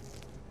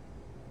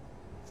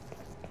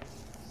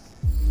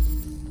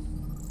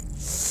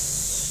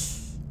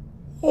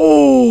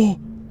 Oh!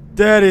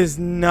 That is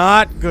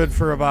not good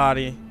for a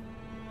body.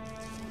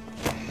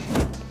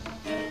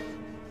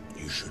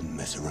 You shouldn't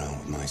mess around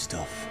with my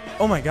stuff.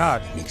 Oh my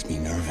God. It makes me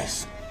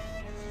nervous.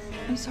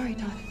 I'm sorry,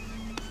 Todd.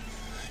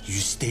 You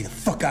just stay the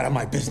fuck out of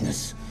my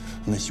business.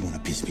 Unless you want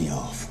to piss me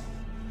off.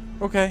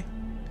 Okay.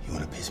 You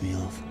want to piss me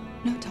off?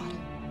 No, Todd.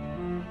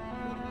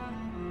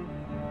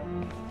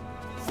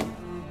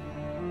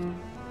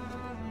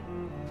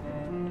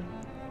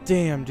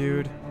 Damn,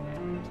 dude.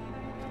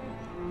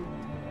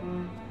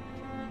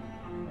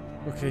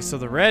 Okay, so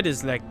the red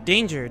is like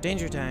danger,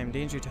 danger time,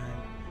 danger time.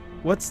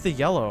 What's the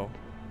yellow?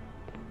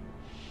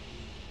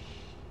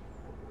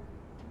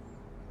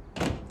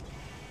 She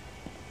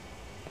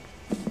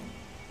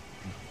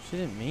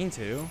didn't mean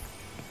to.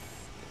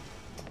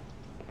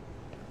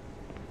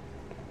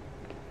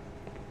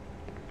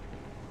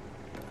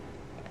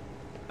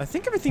 I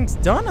think everything's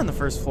done on the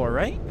first floor,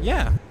 right?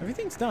 Yeah,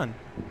 everything's done.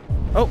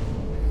 Oh.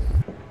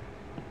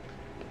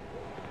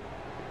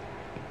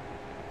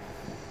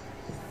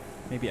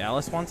 Maybe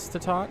Alice wants to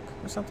talk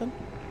or something?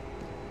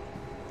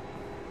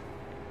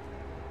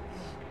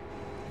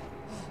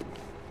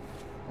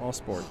 All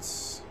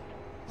sports.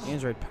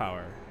 Android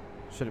power.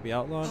 Should it be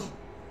outlawed?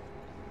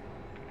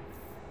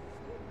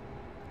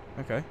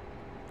 Okay.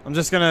 I'm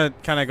just gonna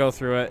kind of go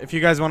through it. If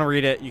you guys want to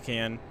read it, you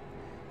can.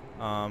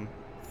 I'd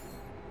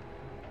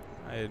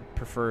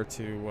prefer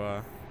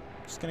to,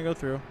 just gonna go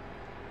through.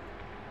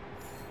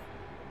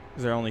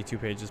 Is there only 2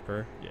 pages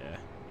per? Yeah.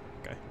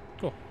 Okay,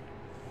 cool.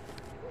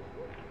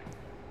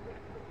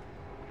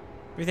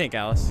 What do you think,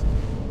 Alice?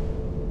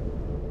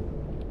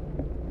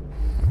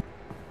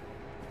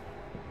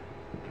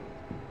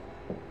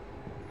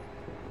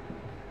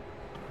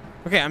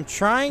 Okay, I'm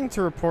trying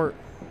to report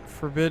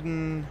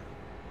forbidden.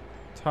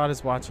 Todd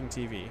is watching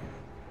TV.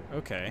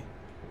 Okay.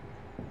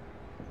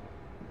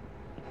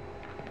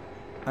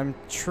 I'm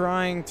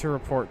trying to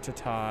report to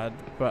Todd,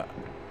 but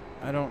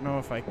I don't know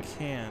if I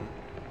can.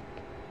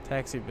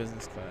 Taxi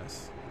business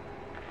class.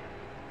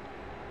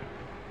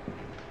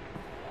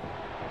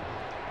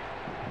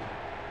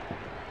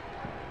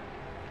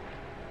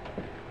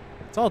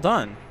 It's all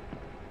done.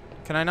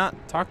 Can I not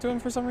talk to him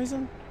for some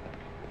reason?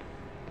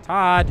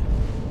 Todd.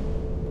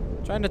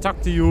 I'm trying to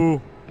talk to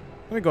you.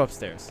 Let me go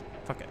upstairs.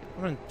 Fuck it.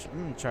 I'm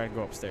gonna try to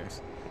go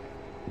upstairs.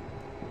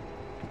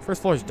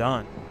 First floor's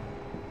done.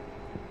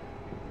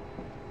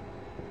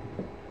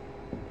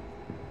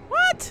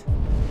 What?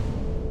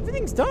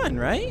 Everything's done,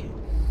 right?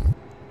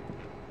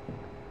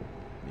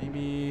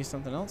 Maybe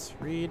something else?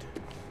 Read.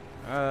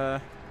 Okay,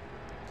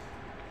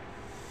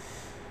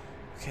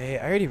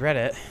 I already read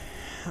it.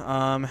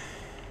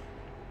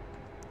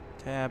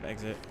 Tab,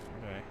 exit.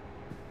 Okay.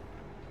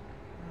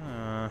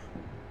 Let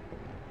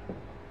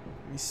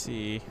me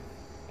see.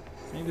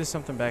 Maybe there's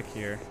something back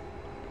here.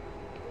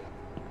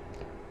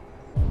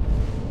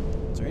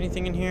 Is there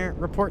anything in here?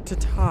 Report to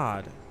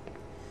Todd.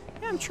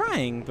 Yeah, I'm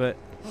trying, but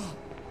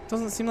it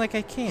doesn't seem like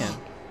I can.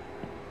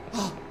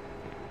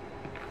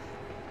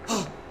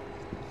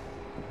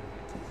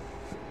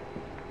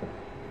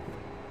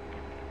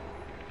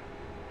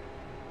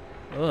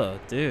 Ugh,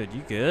 dude,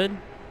 you good?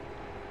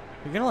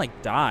 You're gonna,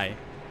 like, die.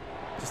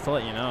 Just to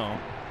let you know.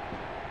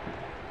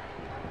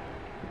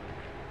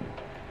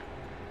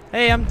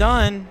 Hey, I'm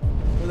done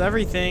with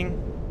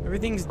everything.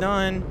 Everything's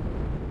done.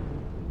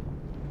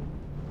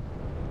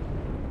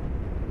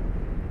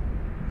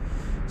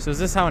 So is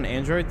this how an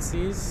android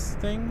sees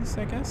things,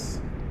 I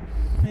guess?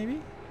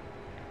 Maybe?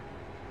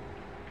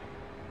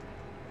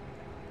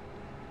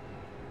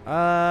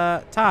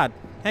 Todd.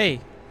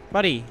 Hey,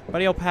 buddy.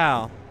 Buddy old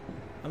pal.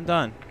 I'm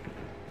done.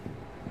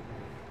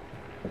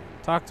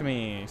 Talk to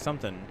me.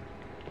 Something.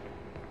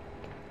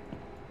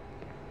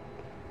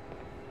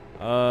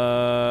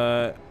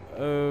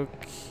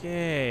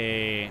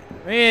 Okay.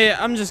 Yeah,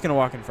 I'm just gonna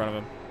walk in front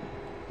of him.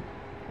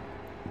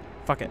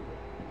 Fuck it.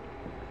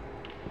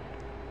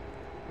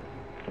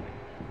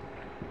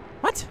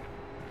 What?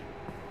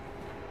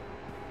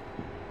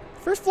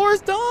 First floor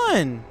is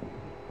done.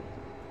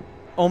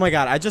 Oh my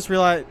god, I just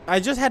realized I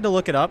just had to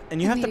look it up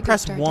and you have to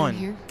press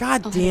 1.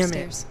 God damn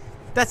it.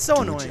 That's so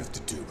annoying. What you have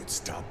to do, but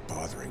stop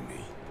bothering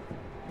me.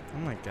 Oh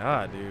my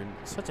god, dude.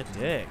 Such a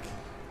dick.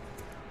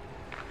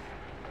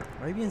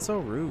 Why are you being so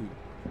rude?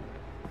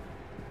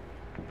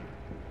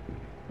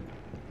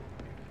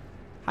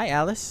 Hi,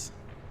 Alice.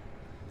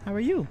 How are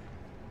you?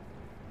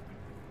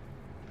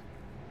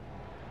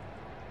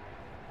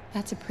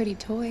 That's a pretty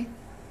toy.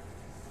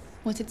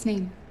 What's its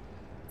name?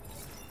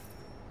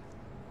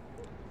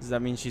 Does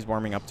that mean she's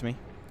warming up to me?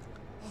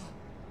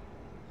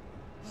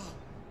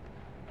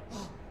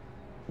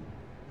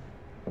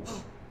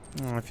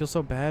 Oh, I feel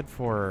so bad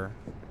for her.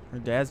 Her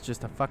dad's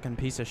just a fucking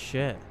piece of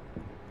shit.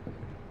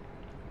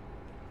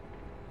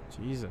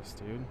 Jesus,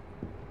 dude.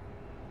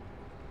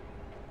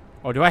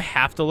 Oh, do I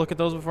have to look at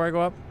those before I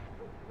go up?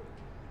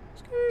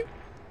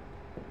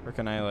 Or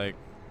can I, like...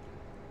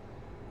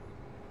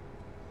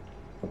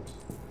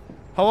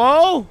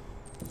 Hello?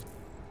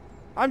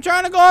 I'm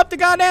trying to go up the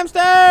goddamn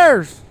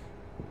stairs!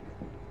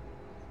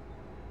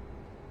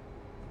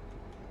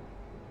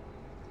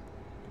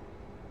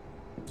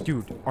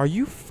 Dude, are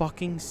you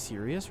fucking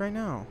serious right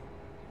now?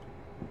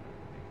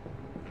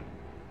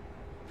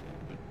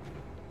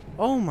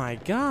 Oh my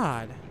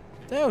god.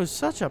 That was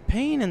such a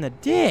pain in the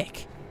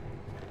dick.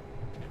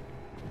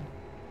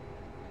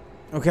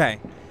 Okay.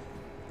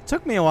 It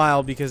took me a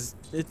while because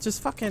it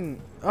just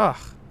fucking... Ugh.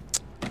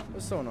 It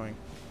was so annoying.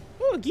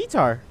 Ooh, a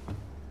guitar.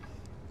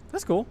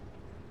 That's cool.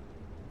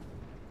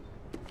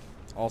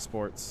 All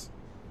sports.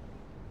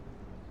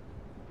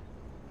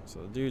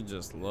 So the dude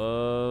just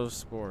loves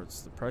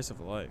sports. The price of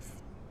life.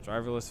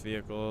 Driverless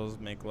vehicles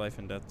make life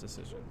and death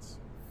decisions.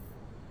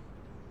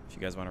 If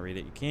you guys want to read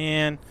it, you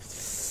can.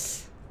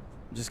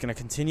 I'm just gonna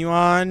continue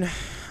on.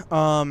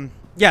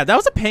 Yeah, that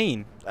was a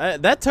pain.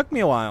 That took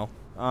me a while.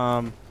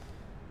 I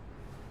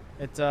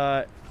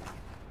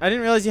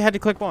didn't realize you had to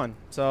click one,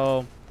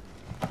 so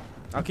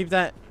I'll keep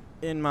that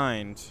in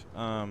mind.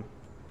 So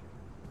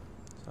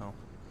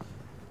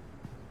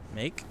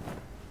make.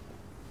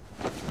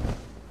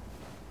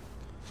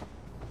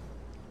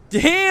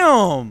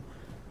 Damn!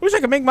 Wish I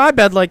could make my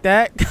bed like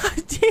that.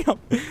 God damn,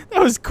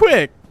 that was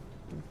quick.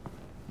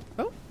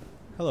 Oh,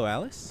 hello,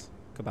 Alice.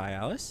 Goodbye,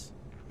 Alice.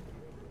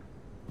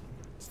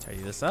 Let's tidy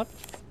this up.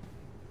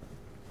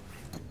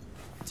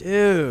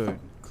 Dude,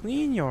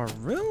 clean your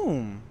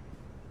room.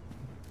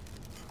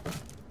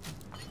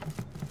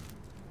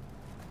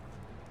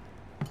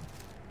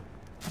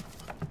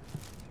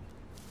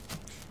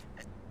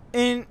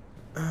 And,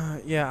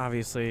 yeah,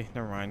 obviously.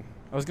 Never mind.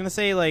 I was gonna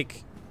say,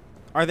 like,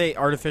 are they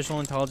artificial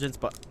intelligence?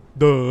 But,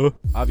 duh.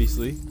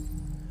 Obviously.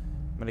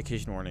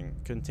 Medication warning.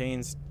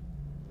 Contains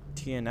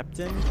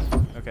tianeptine.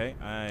 Okay,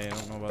 I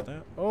don't know about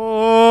that.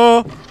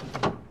 Oh!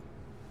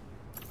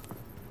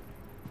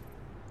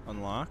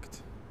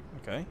 Unlocked.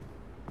 Okay.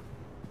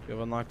 You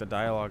have unlocked the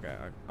dialogue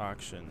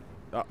auction.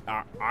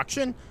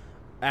 Auction?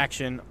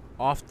 Action.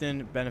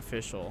 Often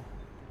beneficial.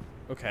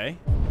 Okay.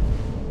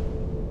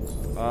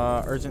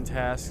 Urgent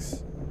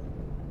tasks.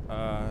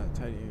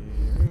 Tidy.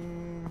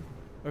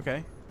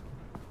 Okay.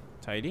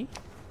 Tidy.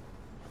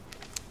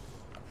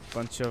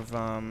 Bunch of,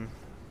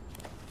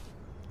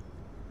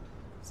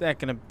 is that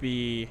gonna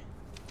be...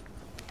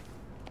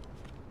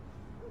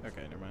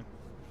 Okay, never mind.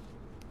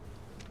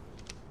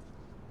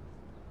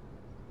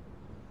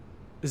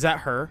 Is that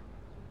her?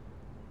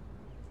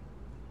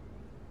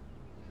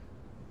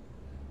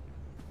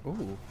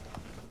 Ooh.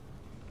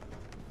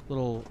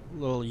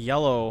 Little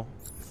yellow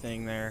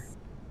thing there.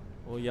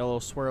 Little yellow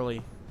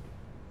swirly.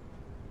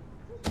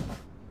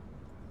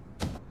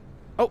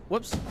 Oh,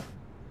 whoops.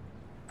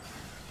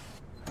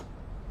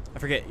 I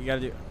forget. You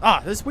gotta do...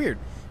 Ah, this is weird.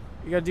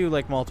 You gotta do,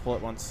 like, multiple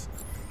at once.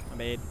 I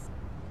made.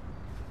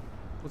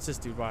 What's this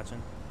dude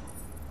watching?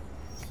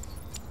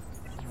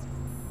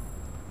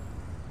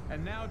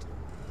 And now...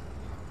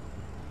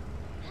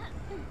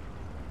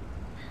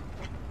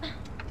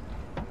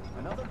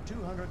 Another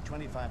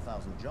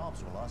 225,000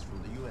 jobs were lost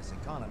from the U.S.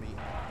 economy.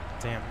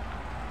 Damn.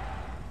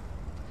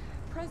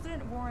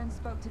 President Warren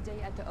spoke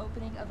today at the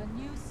opening of a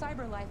new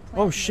CyberLife plant.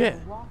 Oh, shit.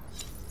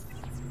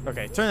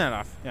 Okay, turn that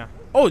off. Yeah.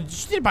 Oh,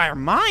 she did it by her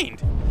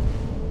mind.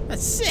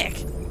 That's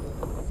sick.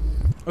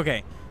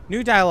 Okay,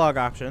 new dialogue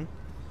option.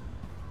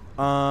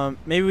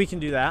 Maybe we can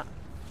do that.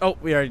 Oh,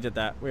 we already did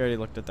that. We already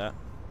looked at that.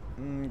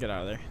 Get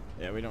out of there.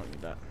 Yeah, we don't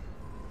need that.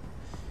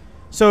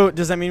 So,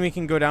 does that mean we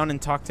can go down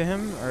and talk to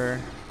him, or?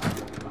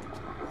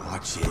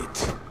 Watch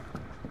it.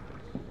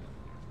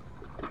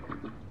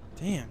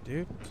 Damn,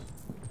 dude.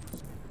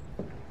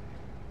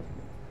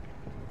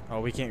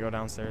 Oh, we can't go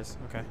downstairs.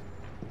 Okay.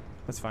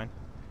 That's fine.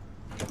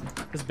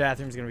 This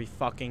bathroom's gonna be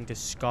fucking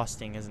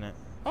disgusting, isn't it?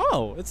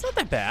 Oh, it's not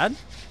that bad.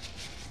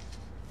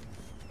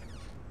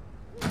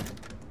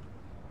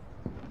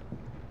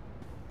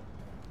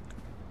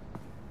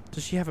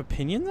 Does she have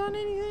opinions on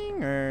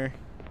anything, or?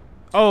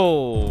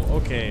 Oh,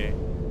 okay.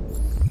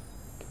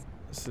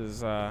 This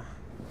is,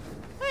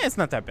 it's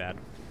not that bad.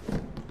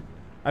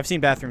 I've seen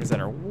bathrooms that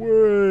are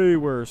way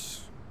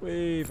worse.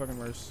 Way fucking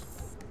worse.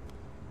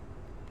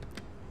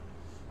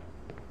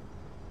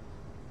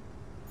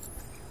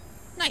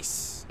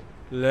 Nice.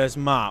 Let's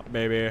mop,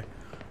 baby.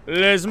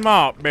 Let's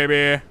mop,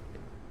 baby.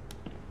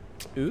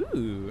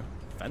 Ooh,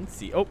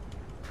 fancy. Oh.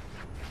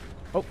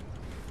 Oh.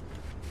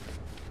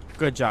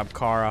 Good job,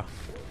 Kara.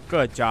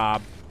 Good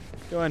job.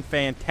 Doing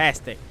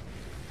fantastic.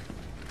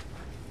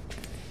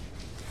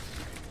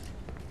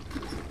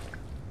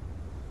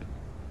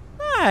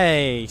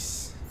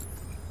 Nice.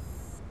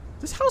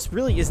 This house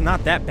really is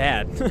not that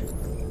bad.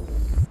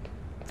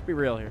 Let's be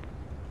real here.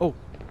 Oh,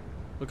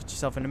 look at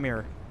yourself in the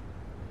mirror.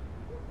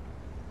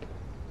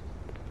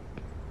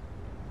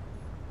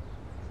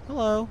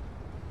 Hello.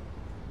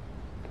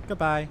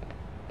 Goodbye.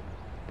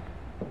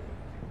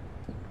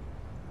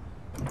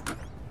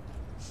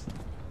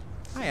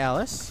 Hi,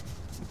 Alice.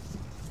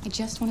 I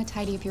just want to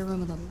tidy up your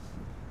room a little.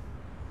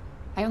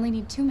 I only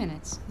need 2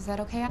 minutes. Is that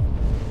okay,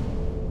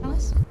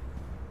 Alice?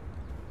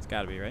 It's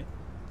gotta be, right?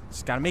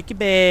 Just gotta make your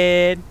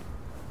bed.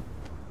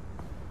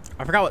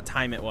 I forgot what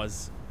time it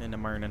was in the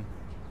morning.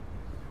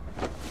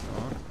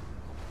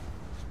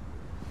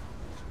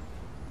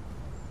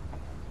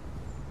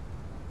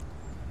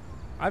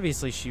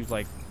 Obviously, she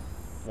like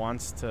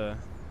wants to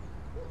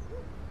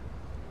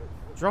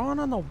drawing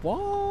on the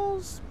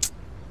walls,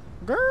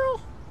 girl.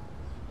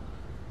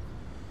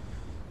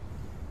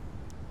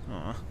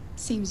 Aw.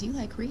 Seems you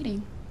like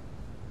reading.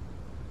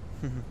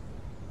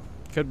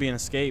 Could be an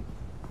escape.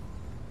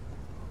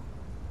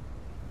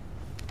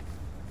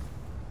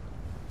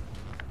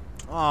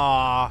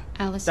 Aw,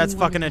 Alice that's in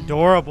fucking Wonderland.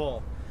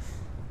 adorable.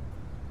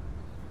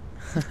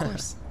 Of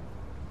course.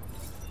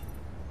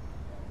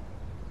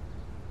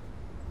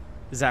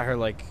 Is that her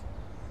like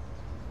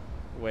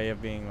way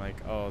of being like,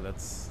 oh,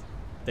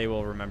 they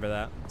will remember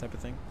that type of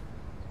thing?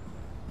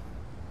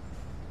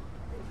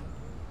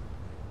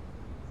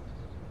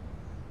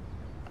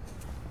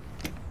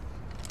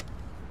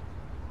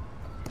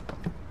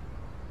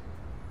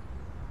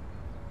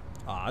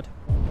 Odd.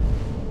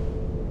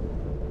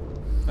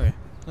 Okay,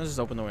 let's just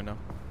open the window.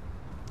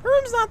 Her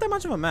room's not that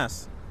much of a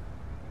mess.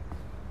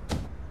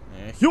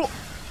 Yo!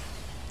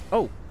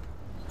 Oh!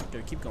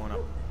 Gotta keep going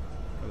up.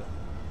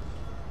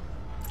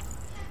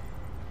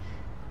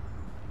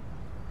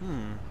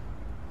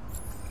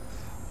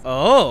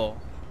 Oh!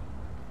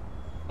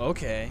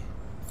 Okay.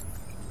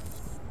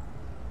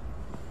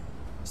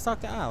 Let's talk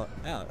to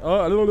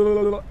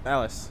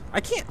Alice. I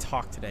can't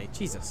talk today.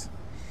 Jesus.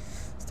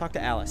 Let's talk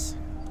to Alice.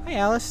 Hi,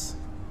 Alice.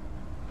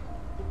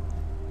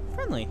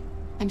 Friendly.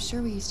 I'm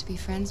sure we used to be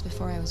friends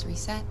before I was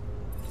reset.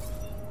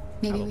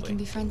 Maybe we Probably. can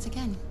be friends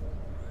again.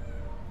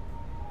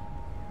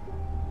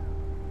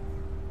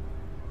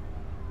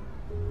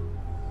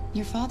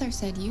 Your father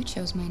said you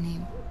chose my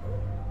name.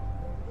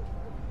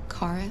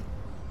 Kara.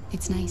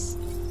 It's nice.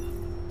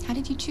 How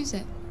did you choose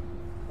it?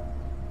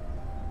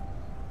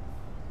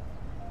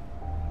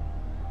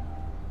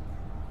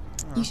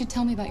 You should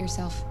tell me about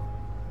yourself.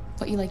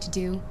 What you like to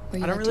do, where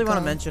you I don't like really to want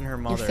to go, mention her your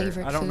mother.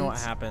 favorite I don't know what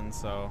foods. happened,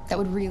 so. That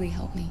would really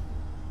help me.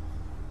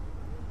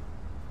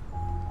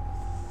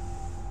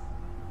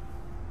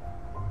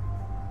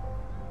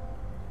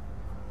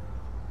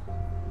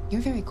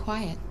 You're very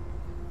quiet.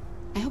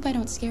 I hope I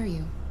don't scare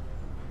you.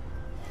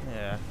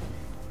 Yeah.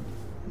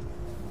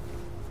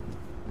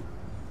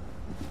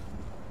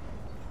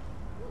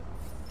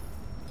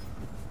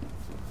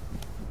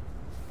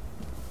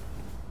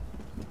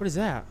 What is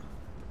that?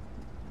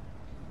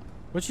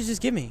 What'd you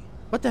just give me?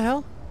 What the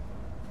hell?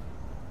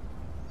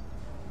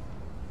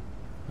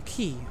 A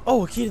key.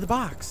 Oh, a key to the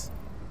box.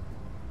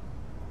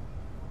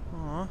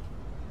 Aw.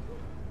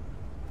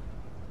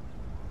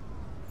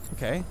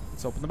 Okay,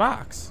 let's open the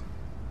box.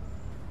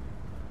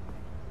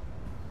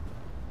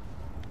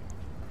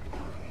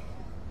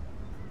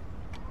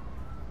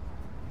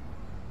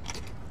 I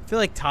feel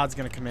like Todd's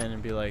gonna come in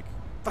and be like,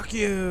 fuck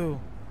you.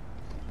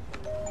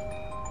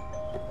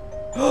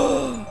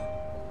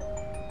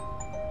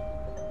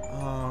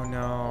 Oh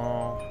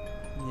no.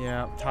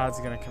 Yeah, Todd's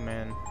gonna come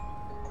in.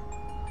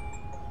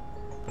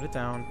 Put it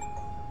down.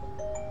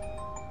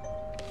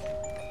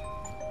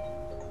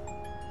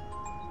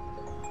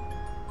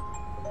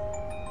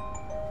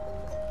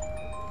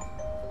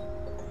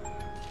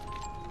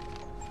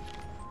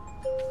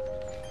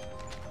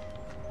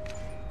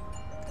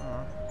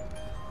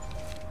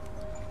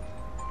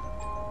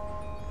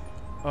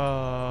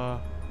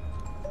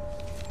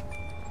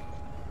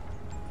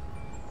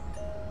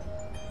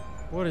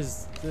 What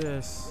is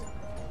this?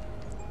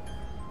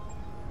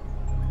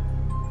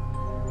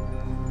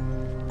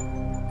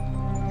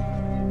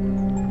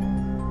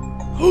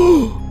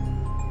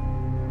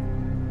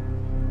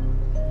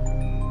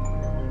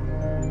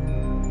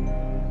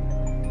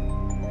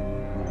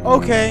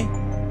 Okay,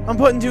 I'm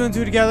putting 2 and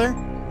 2 together.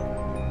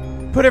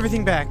 Put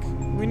everything back.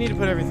 We need to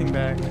put everything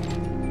back.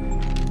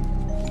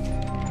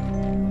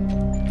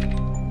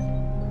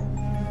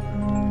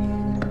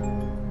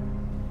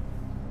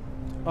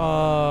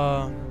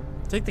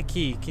 Take the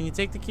key. Can you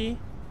take the key?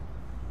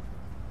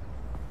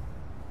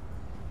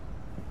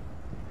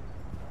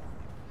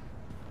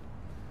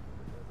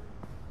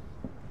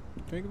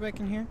 Can we go back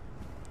in here?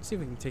 Let's see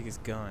if we can take his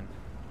gun.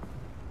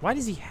 Why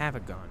does he have a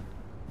gun?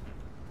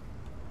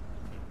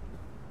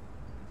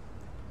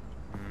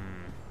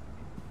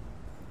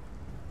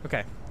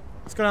 Okay,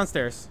 let's go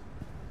downstairs.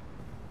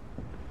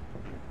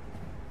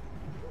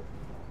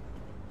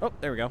 Oh,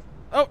 there we go.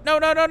 Oh, no,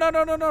 no, no, no,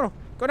 no, no, no.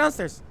 Go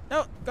downstairs.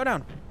 No, go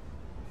down.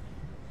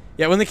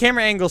 Yeah, when the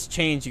camera angles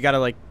change, you gotta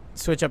like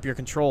switch up your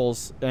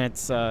controls, and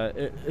it's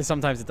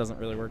sometimes it doesn't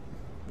really work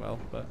well,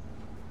 but.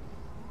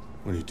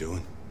 What are you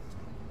doing?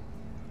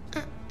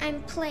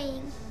 I'm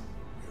playing.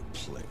 You're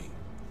playing.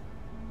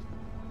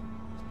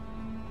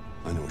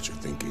 I know what you're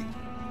thinking.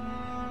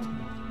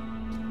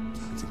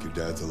 You think your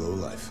dad's a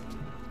lowlife,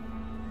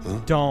 huh?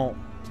 Don't.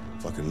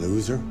 Fucking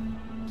loser.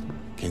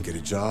 Can't get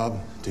a job,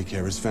 take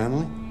care of his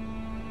family.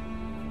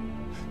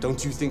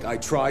 Don't you think I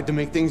tried to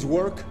make things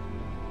work?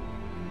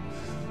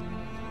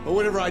 But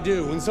whatever I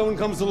do, when someone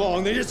comes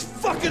along, they just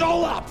fuck it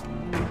all up!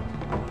 I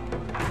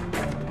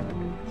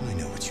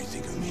know what you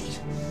think of me.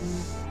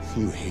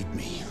 You hate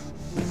me.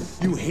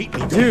 You hate me,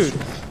 don't Dude. you?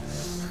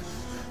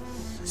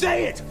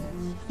 Say it!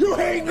 You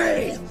hate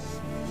me!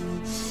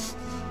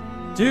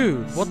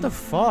 Dude, what the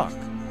fuck?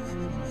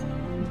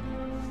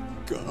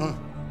 God.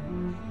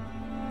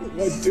 What am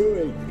I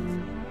doing?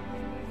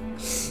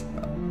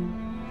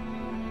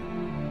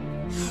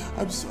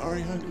 I'm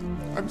sorry, honey.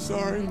 I'm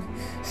sorry.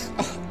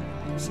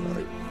 I'm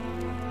sorry.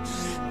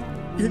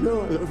 You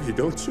know I love you,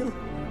 don't you?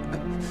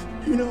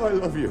 You know I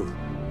love you.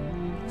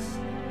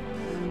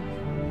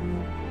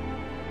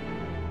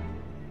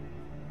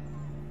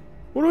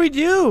 What do we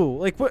do?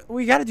 Like, what?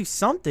 We gotta do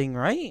something,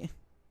 right?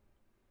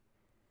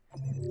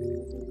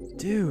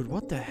 Dude,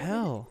 what the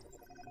hell?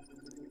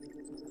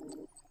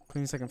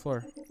 Clean the second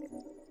floor.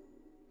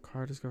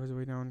 Car discovers the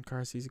way down.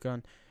 Car sees a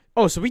gun.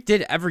 Oh, so we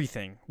did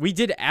everything. We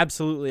did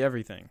absolutely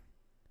everything.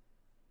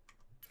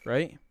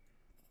 Right?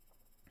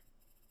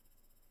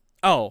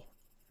 Oh.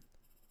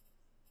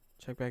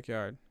 Check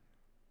backyard.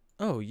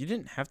 Oh, you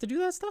didn't have to do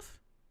that stuff?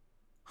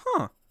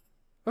 Huh.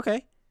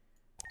 Okay.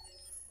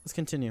 Let's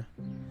continue.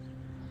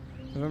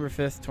 November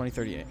 5th,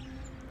 2038.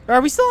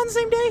 Are we still on the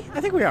same day? I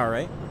think we are,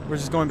 right? We're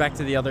just going back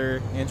to the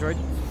other android?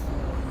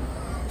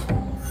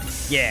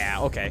 Yeah,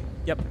 okay.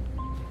 Yep.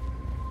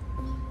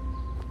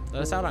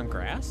 Let us out on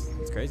grass?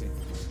 That's crazy.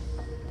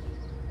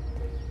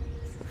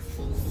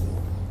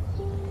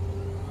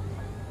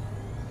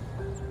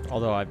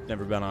 Although I've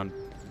never been on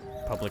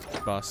public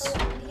bus.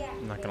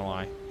 I'm not gonna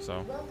lie,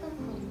 so.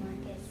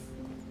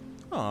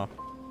 Oh,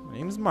 my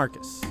name is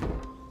Marcus.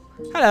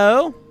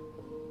 Hello.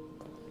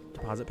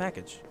 Deposit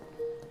package.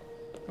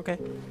 Okay.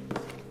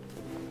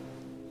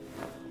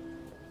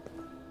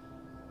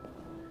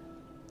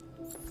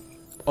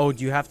 Oh,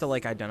 do you have to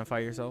like identify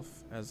yourself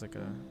as like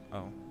a?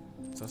 Oh,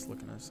 it's us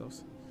looking at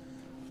ourselves.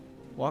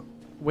 Walk.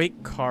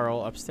 Wake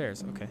Carl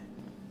upstairs. Okay.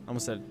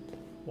 Almost said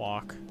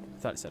walk. I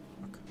thought it said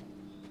walk.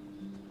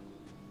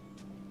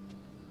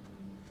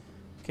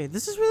 Okay,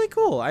 this is really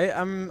cool.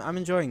 I'm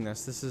enjoying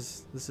this. This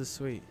is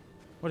sweet.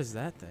 What is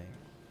that thing?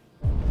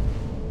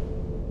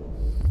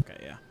 Okay,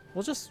 yeah.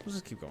 We'll just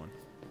keep going.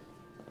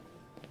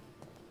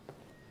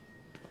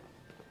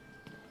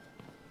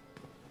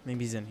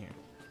 Maybe he's in here.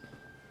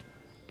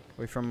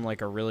 Away from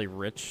like a really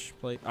rich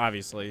place,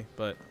 obviously,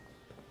 but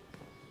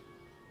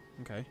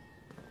okay.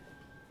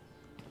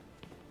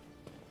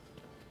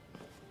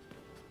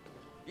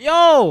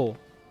 Yo,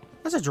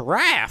 that's a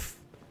giraffe.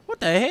 What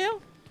the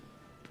hell?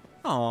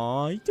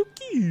 Aw, he's so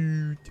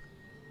cute.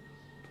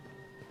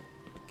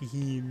 Look at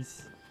him.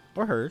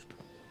 Or her.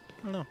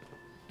 I don't know.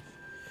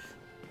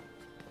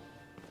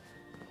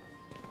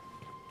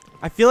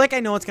 I feel like I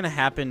know what's gonna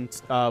happen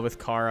with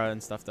Kara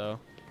and stuff, though.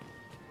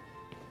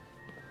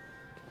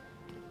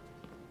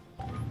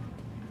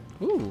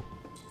 Ooh.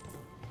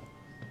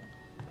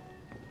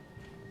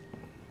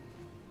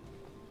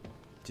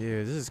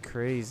 Dude, this is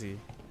crazy.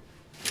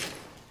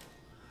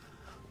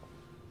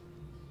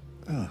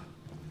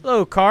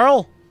 Hello,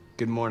 Carl.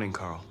 Good morning,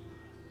 Carl.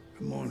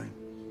 Good morning.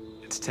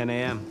 It's 10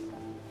 a.m.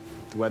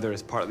 The weather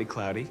is partly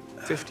cloudy,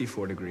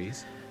 54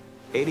 degrees,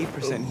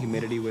 80%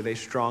 humidity with a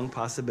strong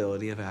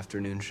possibility of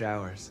afternoon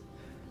showers.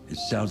 It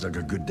sounds like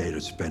a good day to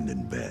spend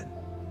in bed.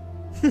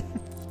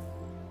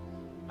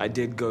 I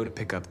did go to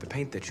pick up the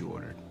paint that you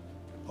ordered.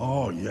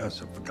 Oh,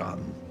 yes, I've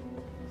forgotten.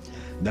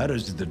 That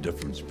is the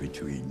difference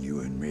between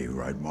you and me,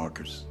 right,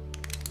 Marcus?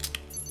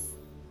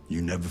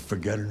 You never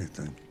forget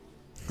anything.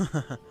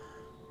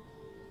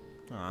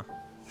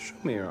 Show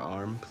me your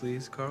arm,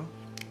 please, Carl.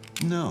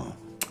 No.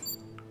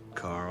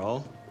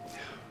 Carl.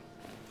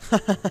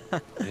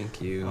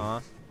 Thank you.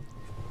 I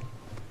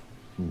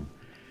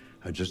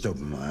just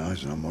opened my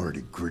eyes and I'm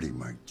already gritting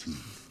my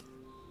teeth.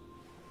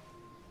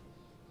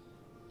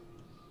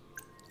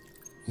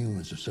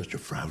 Humans are such a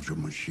fragile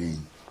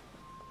machine.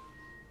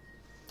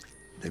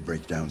 They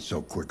break down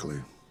so quickly.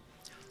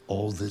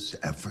 All this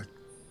effort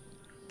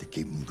to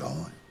keep them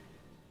going.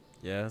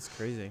 Yeah, that's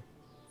crazy.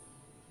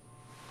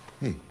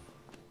 Hey,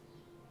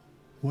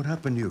 what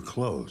happened to your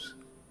clothes?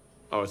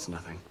 Oh, it's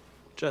nothing.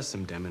 Just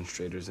some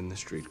demonstrators in the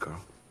street,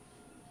 Carl.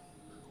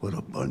 What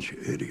a bunch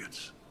of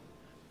idiots.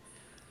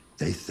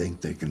 They think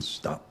they can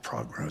stop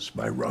progress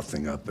by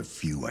roughing up a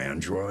few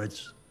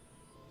androids?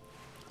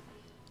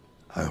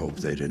 I hope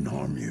they didn't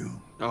harm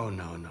you. Oh,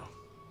 no.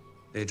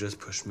 They just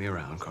pushed me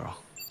around, Carl.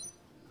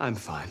 I'm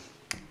fine.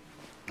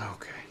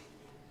 Okay.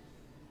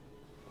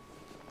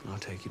 I'll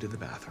take you to the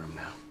bathroom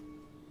now.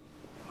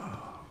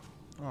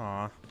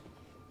 Aw.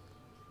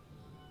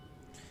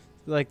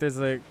 Like, there's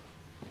like...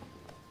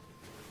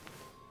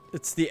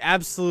 It's the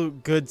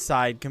absolute good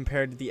side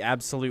compared to the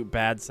absolute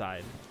bad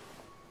side.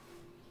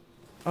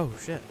 Oh,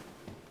 shit.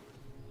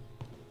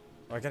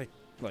 Oh, I gotta,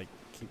 like,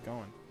 keep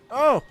going.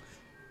 Oh!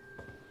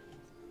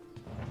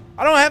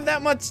 I don't have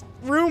that much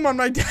room on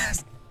my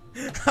desk.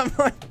 I'm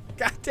like,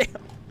 goddamn.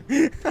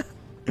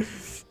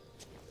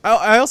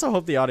 I also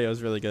hope the audio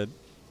is really good.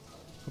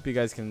 Hope you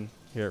guys can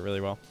hear it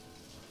really well.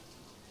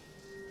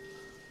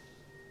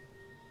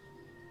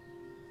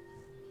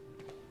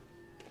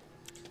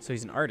 So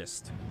he's an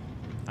artist,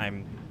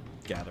 I'm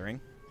gathering.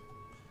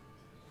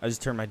 I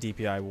just turned my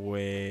DPI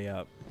way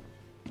up.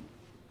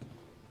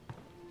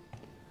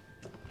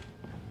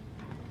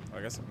 Oh,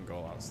 I guess I can go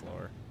a lot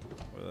slower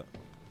with it.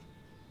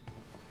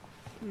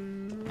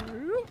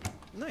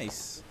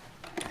 Nice.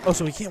 Oh,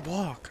 so he can't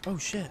walk. Oh,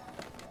 shit.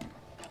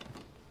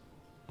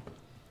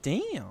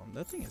 Damn,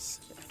 that thing is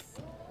sick.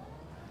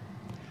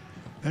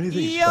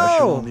 Anything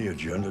special on the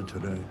agenda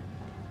today?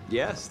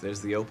 Yes,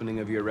 there's the opening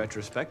of your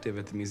retrospective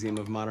at the Museum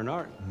of Modern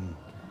Art.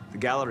 The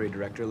gallery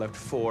director left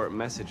 4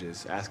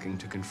 messages asking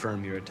to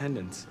confirm your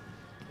attendance.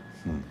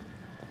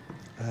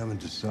 I haven't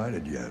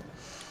decided yet.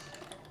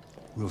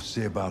 We'll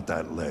see about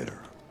that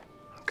later.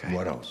 Okay.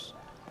 What else?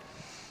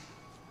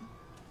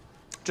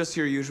 Just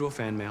your usual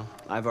fan mail.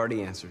 I've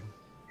already answered.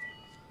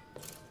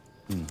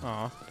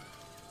 Aw.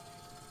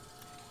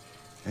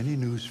 Any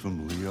news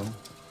from Leo?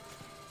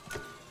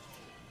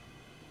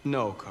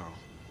 No, Carl.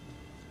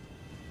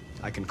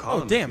 I can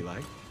call him damn. if you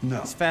like.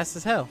 No. He's fast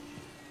as hell.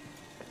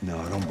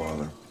 No, don't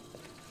bother.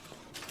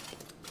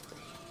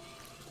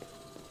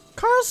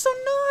 Carl's so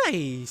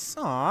nice.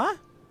 Aw.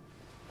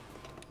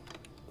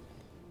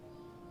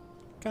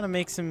 Kind of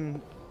makes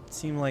him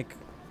seem like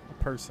a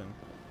person.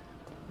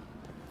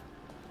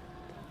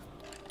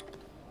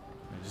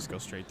 I just go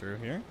straight through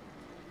here.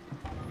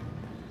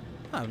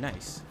 Oh,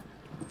 nice.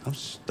 I'm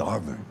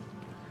starving.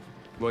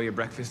 Well, your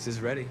breakfast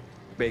is ready.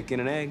 Bacon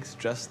and eggs,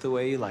 just the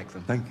way you like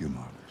them. Thank you,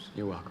 Marcus.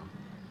 You're welcome.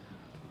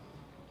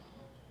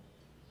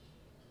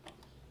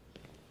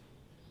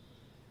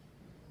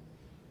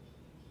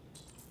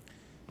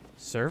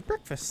 Serve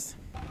breakfast.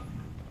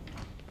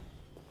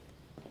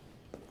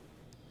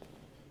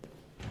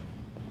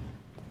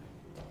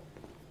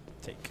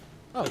 Take.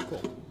 Oh,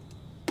 cool.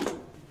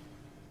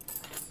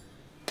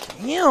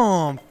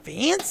 Damn,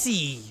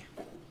 fancy.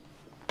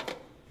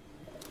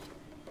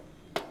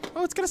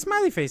 Oh, it's got a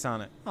smiley face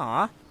on it.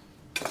 Aw.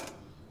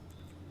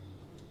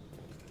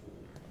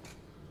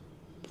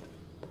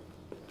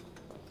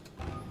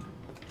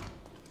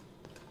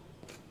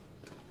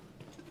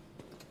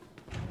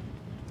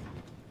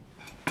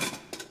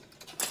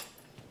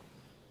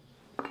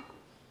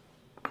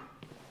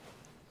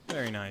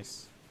 Very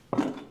nice.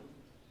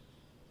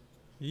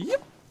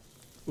 Yep.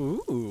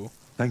 Ooh.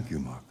 Thank you,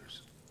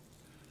 Marcus.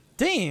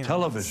 Damn.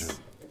 Television.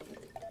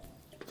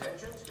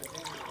 Tensions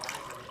continue to rise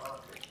in the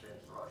Arctic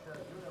since Russia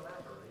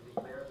unilaterally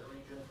declared the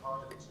region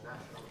part of its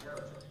national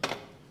territory.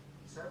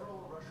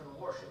 Several Russian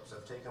warships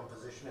have taken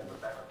position in the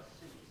Barents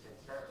Sea since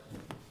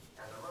Saturday,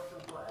 and the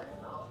Russian flag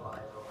now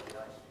flies over the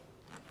ice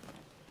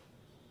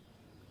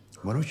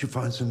field. Why don't you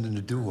find something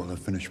to do while I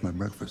finish my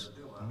breakfast?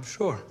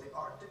 Sure.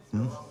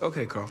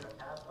 Okay, Carl.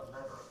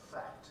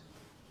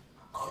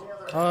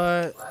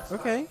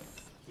 Okay.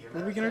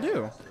 What are we gonna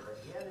do?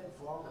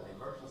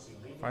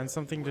 Find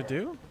something to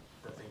do?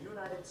 That the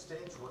United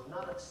States would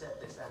not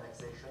accept this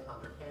annexation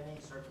under any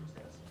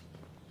circumstances.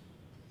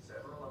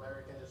 Several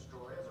American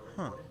destroyers are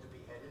reported to be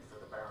headed for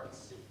the Barents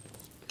Sea.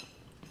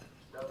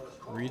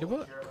 Read a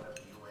book.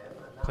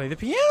 Play the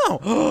piano.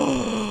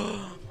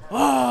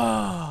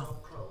 Oh,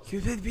 can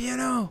we play the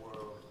piano?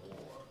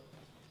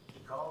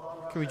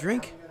 Can we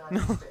drink?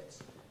 No.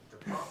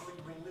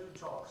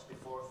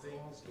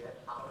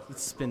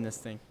 Let's spin this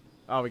thing.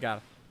 Oh, we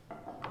got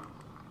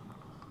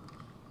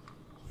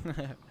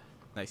it.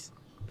 Nice.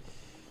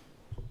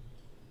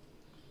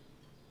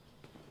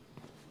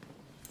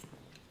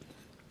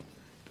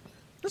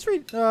 Let's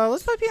read.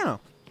 Let's play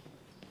piano.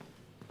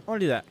 I want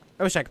to do that.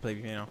 I wish I could play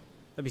piano.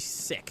 That'd be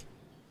sick.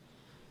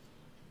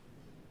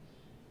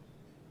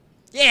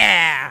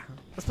 Yeah!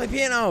 Let's play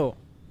piano.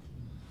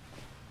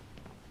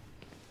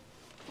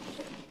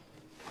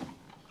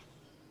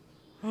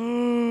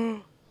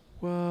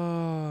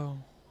 Whoa.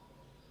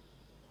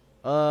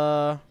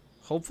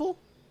 Hopeful?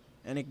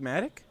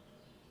 Enigmatic?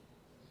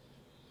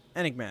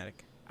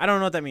 Enigmatic. I don't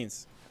know what that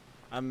means.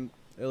 I'm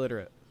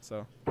illiterate,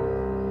 so.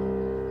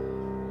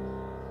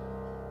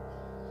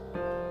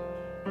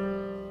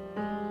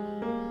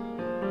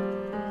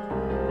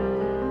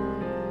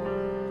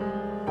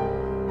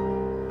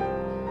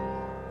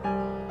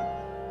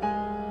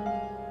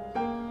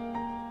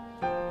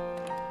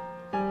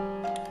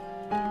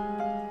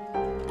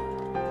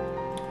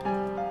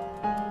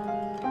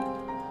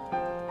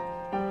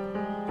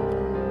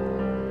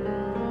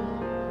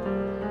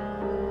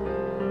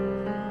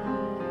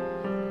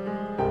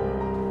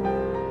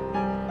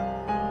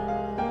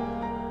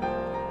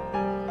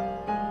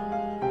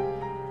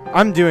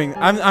 I'm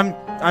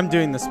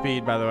doing the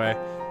speed, by the way.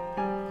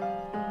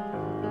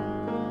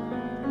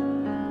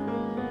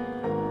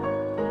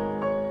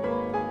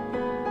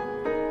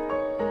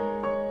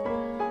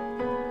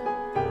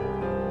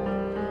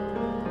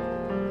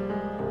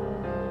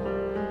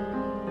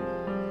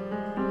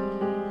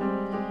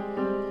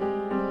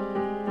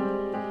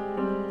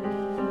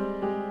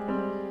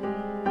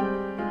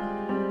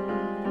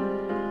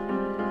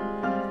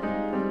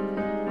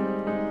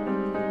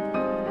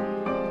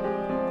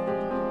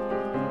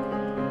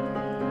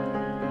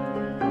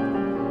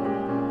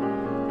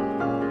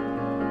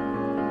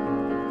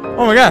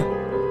 Oh my god.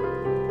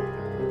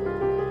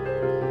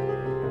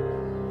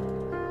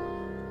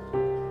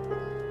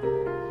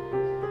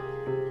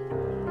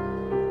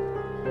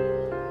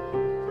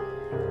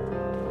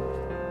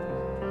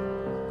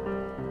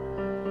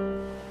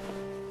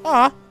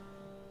 Aw.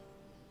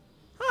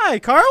 Hi,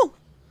 Carl.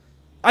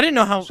 I didn't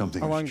know how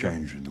Something long has ago.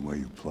 changed in the way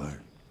you play.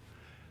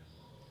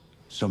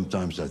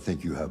 Sometimes I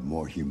think you have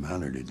more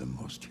humanity than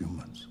most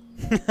humans.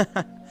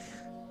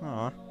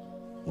 Aw.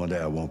 One day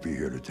I won't be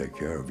here to take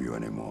care of you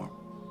anymore.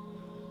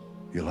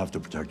 You'll have to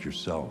protect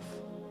yourself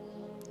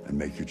and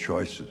make your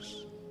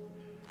choices.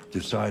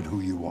 Decide who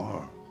you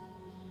are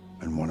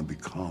and want to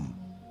become.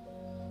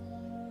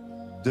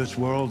 This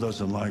world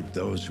doesn't like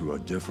those who are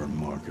different,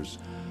 Marcus.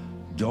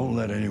 Don't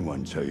let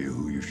anyone tell you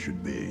who you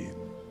should be.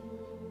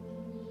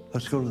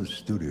 Let's go to the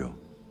studio.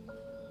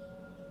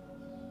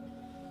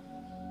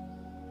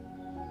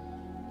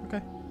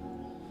 Okay.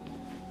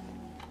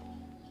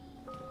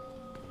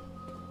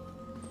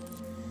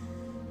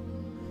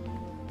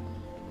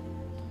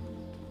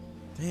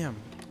 Damn.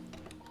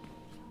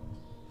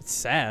 It's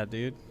sad,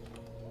 dude.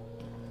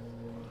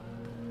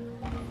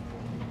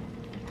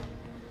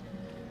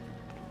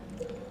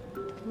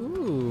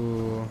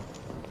 Ooh.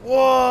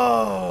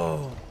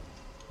 Whoa.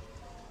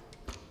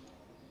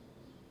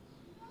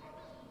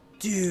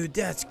 Dude,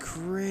 that's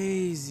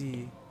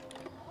crazy.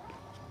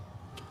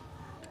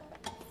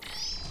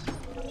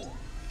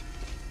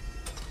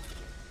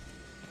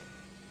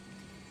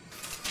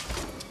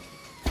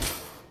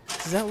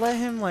 Does that let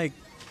him, like...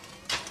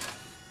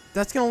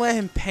 That's gonna let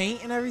him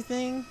paint and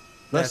everything?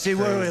 Let's see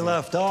where we crazy.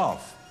 left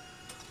off.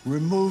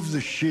 Remove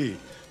the sheet.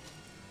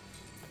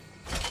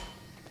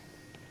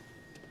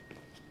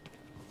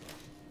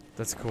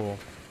 That's cool.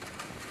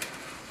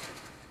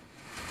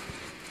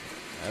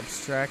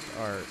 Abstract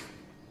art.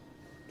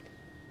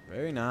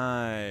 Very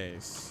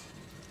nice.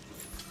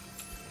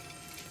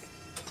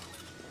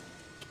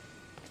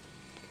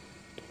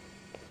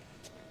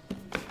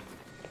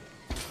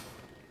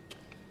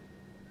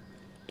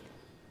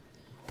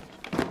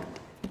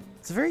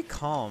 It's very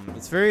calm.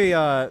 It's very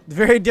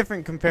very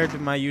different compared to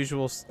my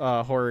usual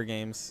horror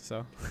games,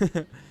 so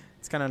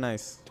it's kind of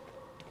nice.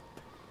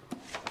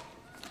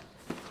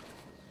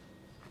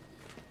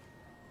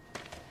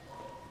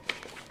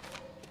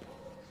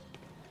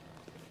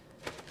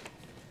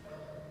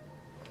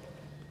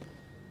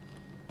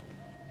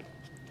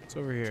 What's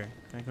over here?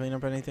 Can I clean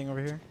up anything over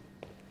here?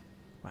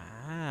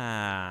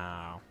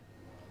 Wow.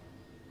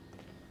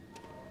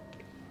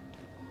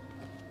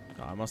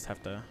 Oh, I must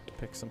have to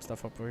pick some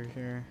stuff up over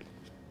here.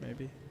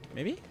 Maybe.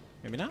 Maybe?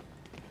 Maybe not?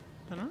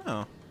 I don't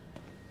know.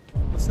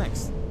 What's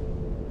next?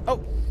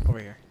 Oh! Over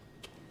here.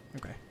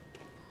 Okay.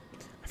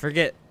 I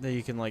forget that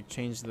you can, like,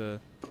 change the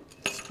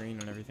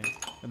screen and everything.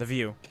 Or the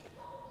view.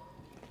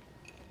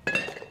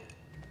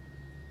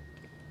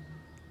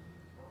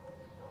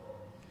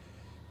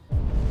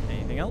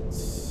 Anything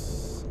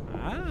else?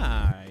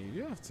 Ah,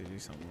 you do have to do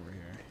something over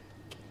here.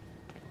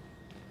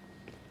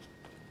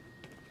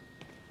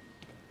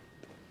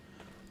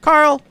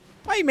 Carl,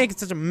 why are you making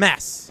such a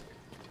mess?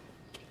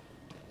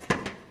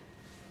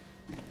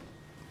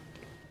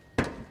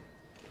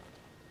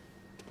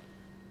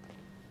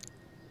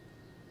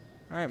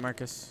 All right,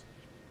 Marcus.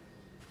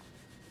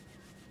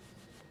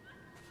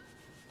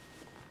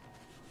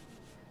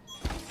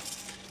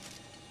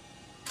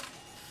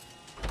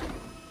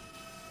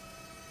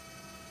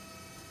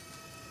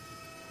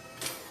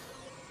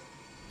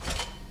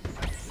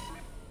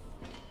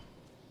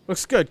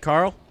 Looks good,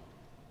 Carl.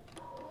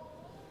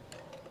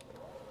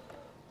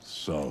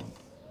 So,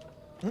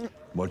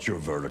 what's your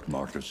verdict,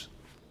 Marcus?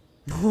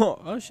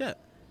 Oh, shit.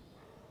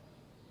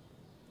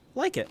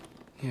 Like it.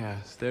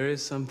 Yes, there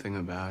is something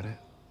about it.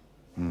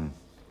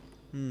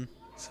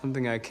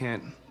 Something I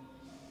can't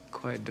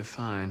quite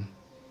define.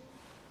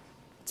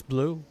 It's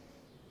blue.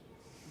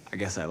 I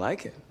guess I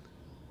like it.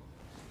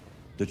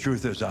 The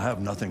truth is, I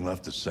have nothing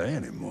left to say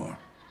anymore.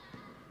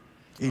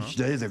 Each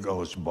day that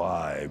goes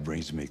by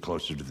brings me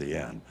closer to the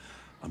end.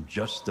 I'm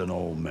just an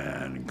old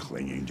man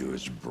clinging to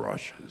his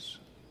brushes.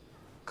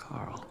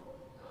 Carl.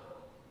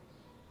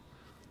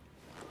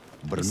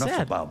 But He's enough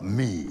sad. about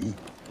me.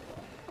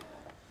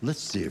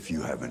 Let's see if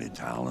you have any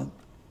talent.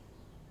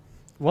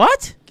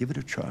 What? Give it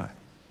a try.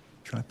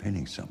 Try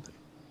painting something.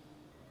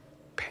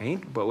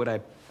 Paint? What would I...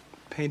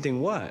 Painting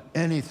what?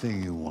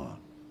 Anything you want.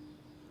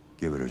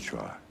 Give it a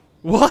try.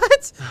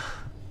 What?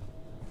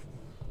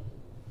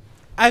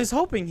 I was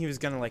hoping he was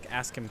gonna, like,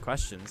 ask him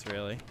questions,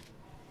 really.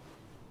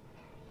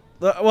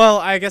 Well,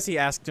 I guess he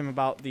asked him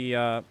about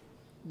the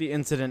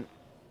incident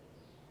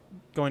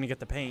going to get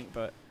the paint,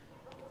 but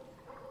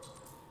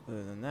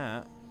other than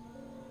that,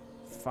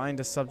 find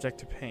a subject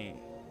to paint.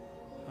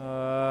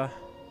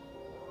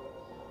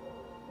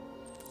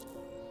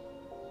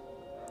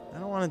 I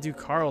don't want to do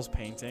Carl's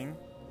painting.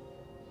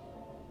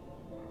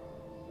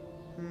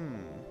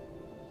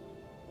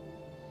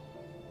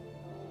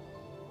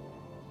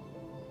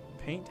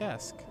 Paint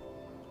desk.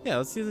 Yeah,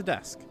 let's do the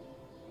desk.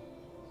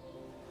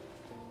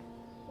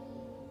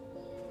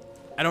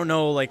 I don't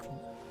know, like,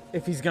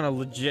 if he's gonna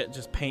legit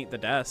just paint the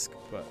desk,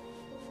 but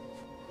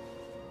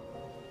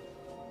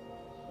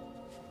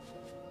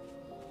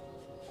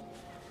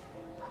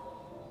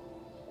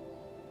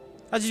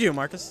How'd you do,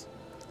 Marcus?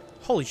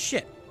 Holy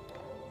shit.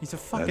 He's a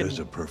fucking... That is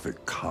a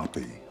perfect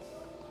copy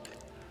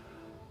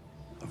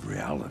of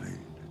reality.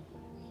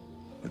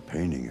 But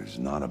painting is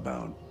not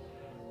about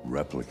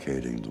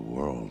replicating the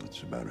world.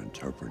 It's about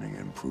interpreting,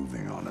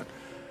 improving on it,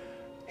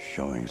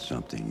 showing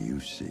something you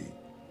see.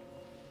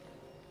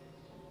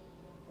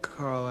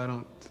 Carl, I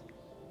don't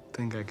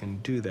think I can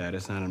do that.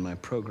 It's not in my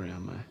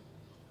program.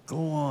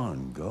 Go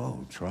on,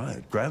 go. Try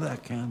it. Grab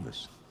that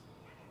canvas.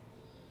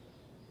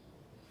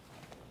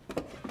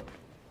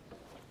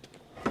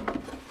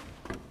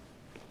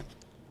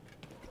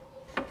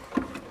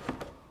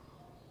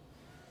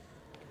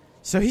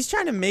 So he's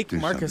trying to make Do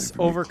Marcus something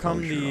for me. overcome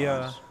Close the, your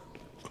eyes.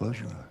 Close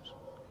your eyes.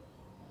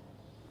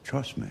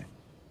 Trust me.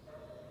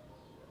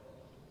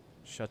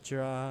 Shut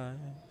your eyes.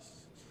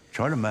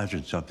 Try to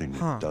imagine something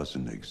that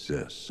doesn't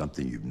exist,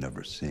 something you've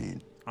never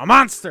seen. A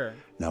monster!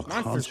 Now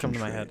Monsters come to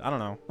my head. I don't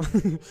know.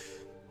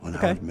 on how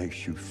Okay. it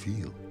makes you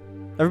feel.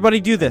 Everybody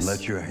do this. And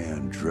let your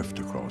hand drift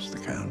across the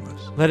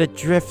canvas. Let it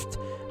drift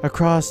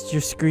across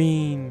your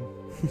screen.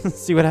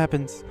 See what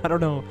happens. I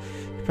don't know.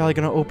 You're probably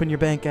gonna open your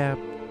bank app.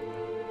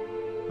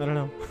 I don't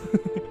know.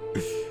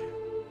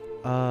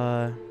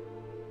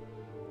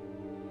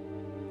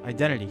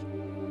 Identity.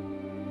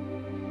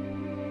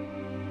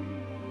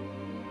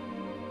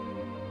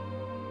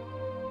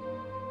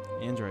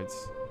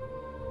 Androids.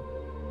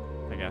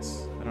 I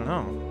guess. I don't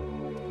know.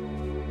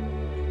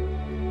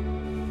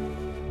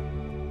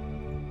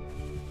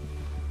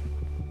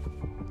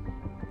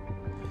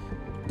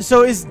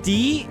 So is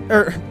D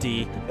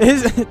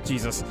is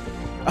Jesus.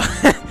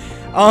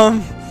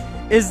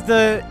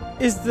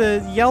 Is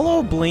the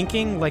yellow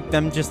blinking like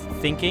them just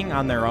thinking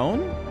on their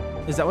own?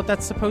 Is that what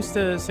that's supposed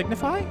to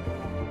signify?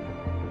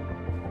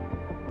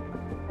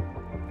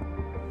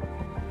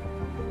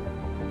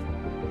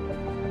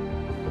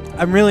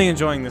 I'm really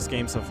enjoying this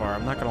game so far,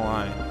 I'm not gonna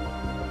lie.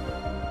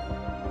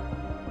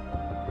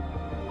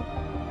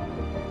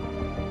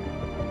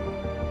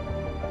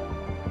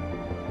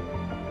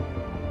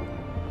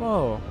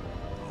 Whoa.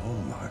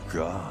 Oh my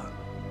God.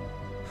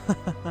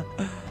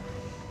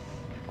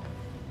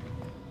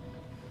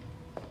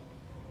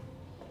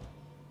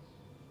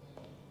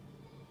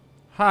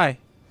 Hi.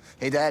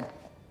 Hey, Dad.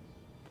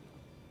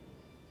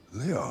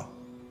 Leo.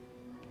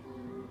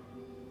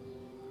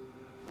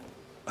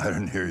 I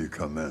didn't hear you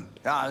come in.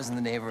 Oh, I was in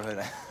the neighborhood.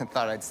 I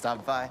thought I'd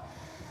stop by.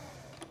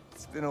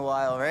 It's been a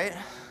while, right?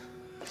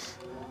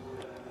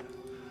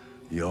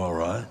 You all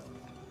right?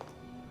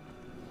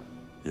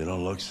 You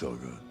don't look so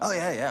good. Oh,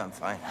 yeah, I'm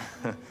fine.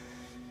 Hey,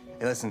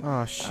 listen.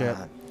 Oh, shit.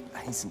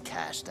 I need some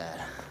cash, Dad.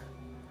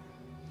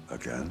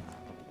 Again?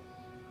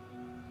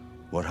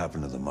 What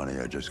happened to the money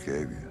I just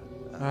gave you?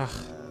 Ugh.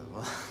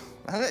 Well,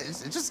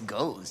 it just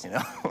goes, you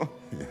know?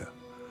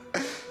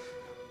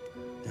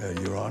 Yeah,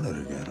 you're on it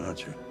again,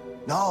 aren't you?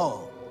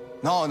 No,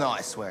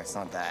 I swear it's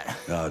not that.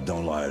 No,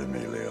 don't lie to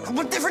me, Leo.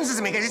 What difference does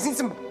it make? I just need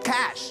some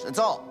cash, that's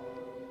all.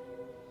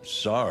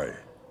 Sorry.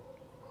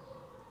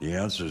 The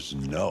answer's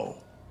no.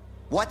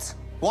 What?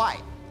 Why?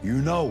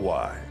 You know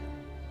why.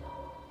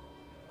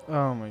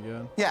 Oh my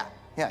God. Yeah,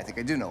 I think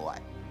I do know why.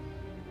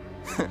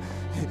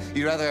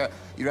 You'd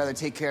rather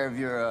take care of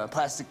your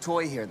plastic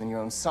toy here than your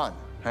own son,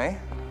 right?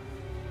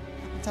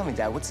 Tell me,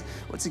 Dad, what's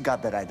it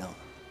got that I don't?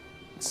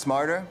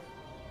 Smarter,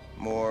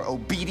 more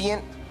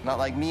obedient, not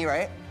like me,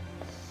 right?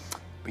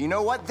 But you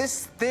know what?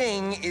 This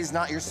thing is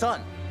not your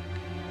son.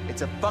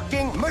 It's a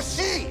fucking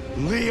machine!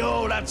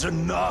 Leo, that's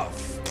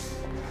enough.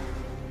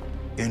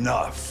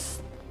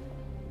 Enough.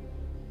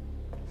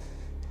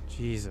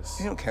 Jesus.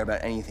 You don't care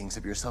about anything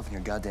except yourself and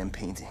your goddamn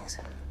paintings.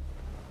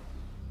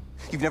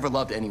 You've never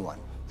loved anyone.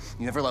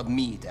 You never loved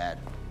me, Dad.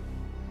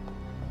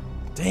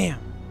 Damn.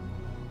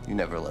 You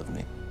never loved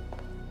me.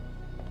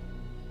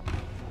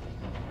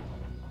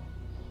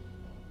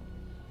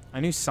 I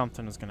knew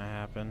something was gonna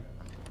happen.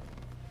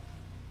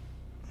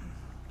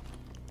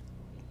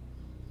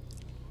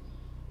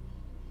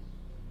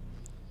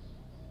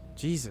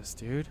 Jesus,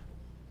 dude.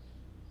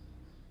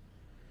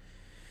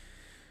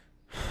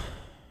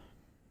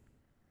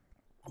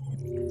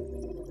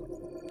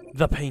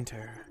 The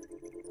painter.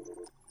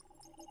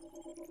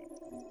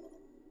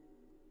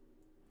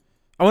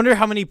 I wonder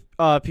how many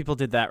people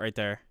did that right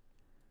there.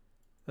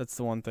 That's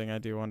the one thing I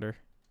do wonder.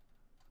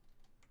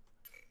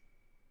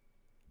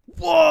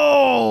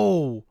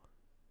 Whoa!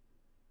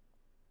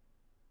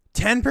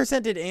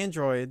 10% did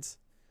androids,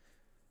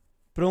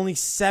 but only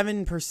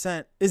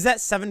 7%. Is that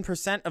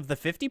 7% of the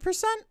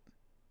 50%?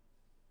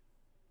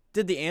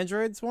 Did the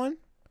androids one?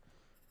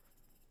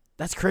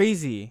 That's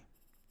crazy.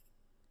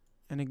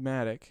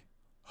 Enigmatic.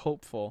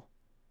 Hopeful.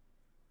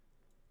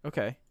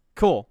 Okay.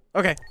 Cool.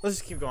 Okay, let's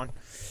just keep going.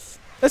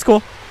 That's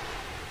cool.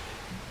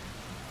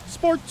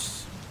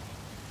 Sports.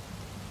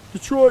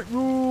 Detroit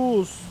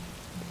rules.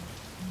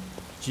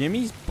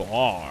 Jimmy's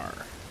Bar.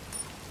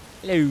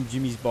 Hello,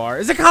 Jimmy's Bar.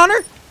 Is it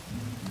Connor?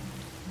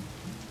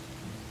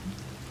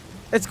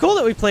 It's cool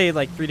that we played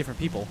like 3 different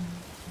people.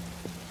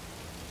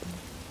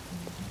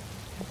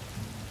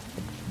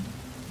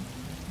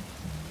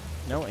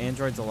 No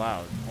androids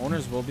allowed.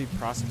 Owners will be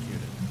prosecuted.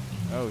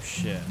 Oh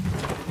shit.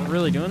 We're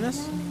really doing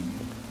this?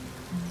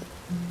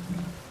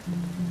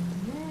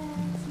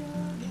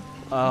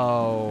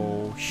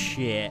 Oh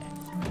shit.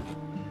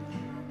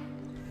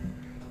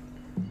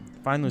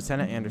 Find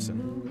Lieutenant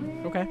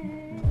Anderson. Okay.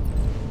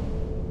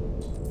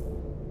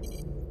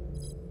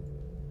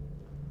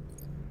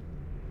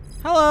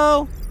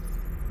 Hello.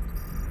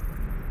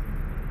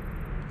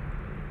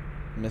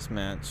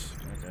 Mismatch.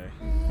 Okay.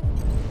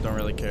 Don't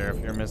really care if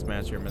you're a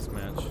mismatch, you're a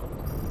mismatch.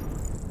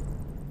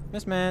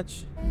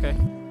 Mismatch. Okay.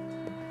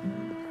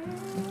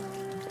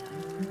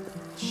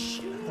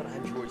 Shit, I thought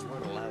androids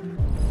weren't allowed.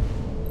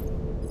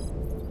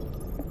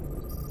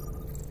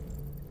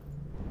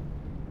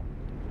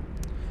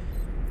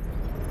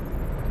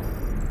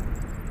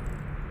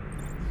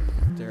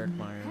 Derek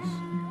Myers.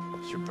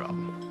 What's your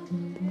problem?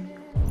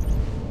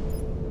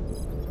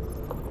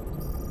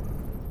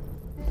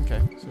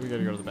 Okay, so we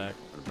gotta go to the back.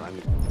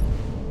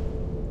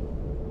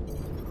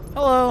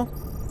 Hello.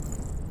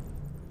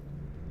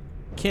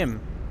 Kim.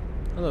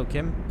 Hello,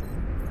 Kim.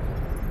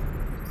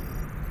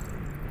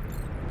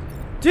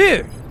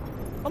 Dude!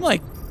 I'm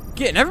like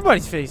getting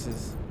everybody's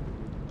faces.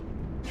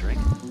 Drink?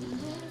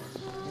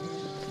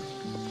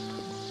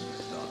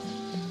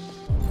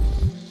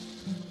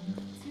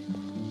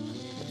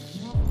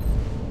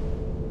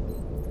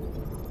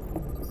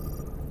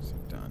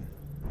 Done.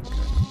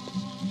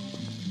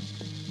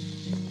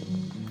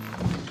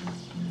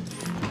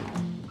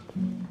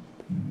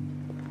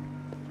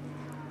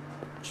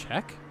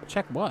 Check?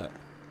 Check what?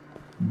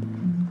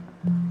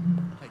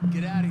 Hey,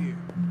 get out of here.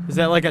 Is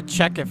that like a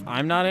check if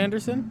I'm not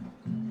Anderson?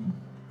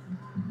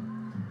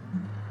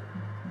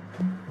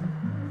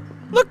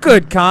 Look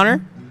good,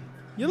 Connor.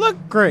 You look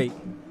great.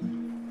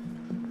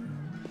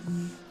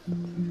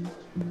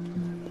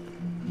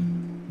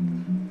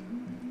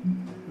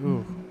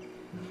 Ooh.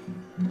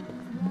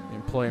 The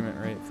employment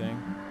rate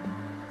thing.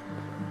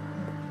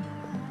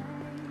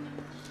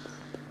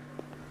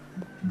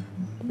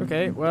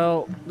 Okay,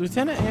 well,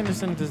 Lieutenant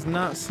Anderson does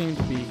not seem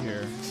to be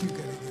here. You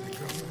gotta get a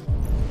girlfriend.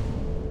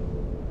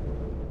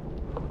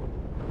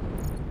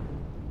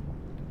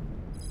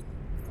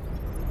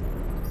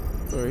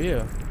 Who are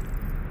you?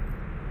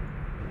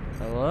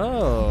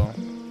 Hello.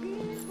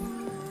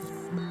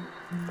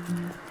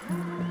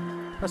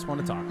 Press 1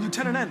 to talk.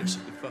 Lieutenant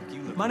Anderson.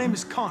 My name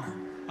is Connor.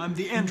 I'm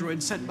the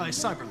android sent by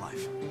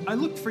CyberLife. I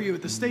looked for you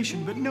at the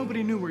station, but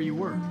nobody knew where you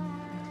were.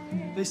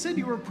 They said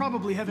you were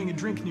probably having a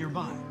drink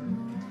nearby.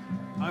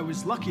 I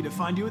was lucky to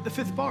find you at the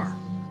 5th bar.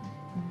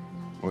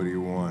 What do you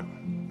want?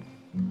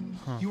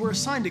 You were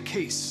assigned a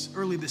case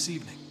early this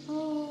evening.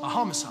 A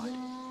homicide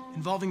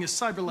involving a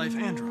CyberLife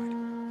android.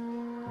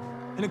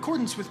 In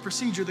accordance with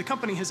procedure, the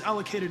company has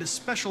allocated a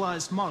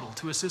specialized model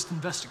to assist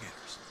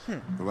investigators.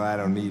 Well, I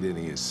don't need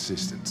any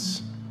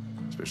assistance.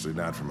 Especially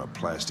not from a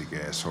plastic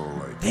asshole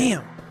like that.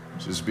 Damn.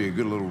 Just be a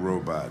good little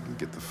robot and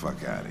get the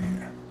fuck out of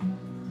here.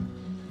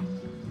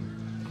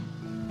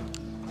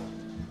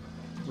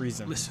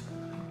 Reason. Listen,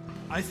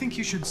 I think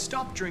you should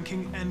stop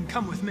drinking and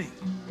come with me.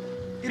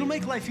 It'll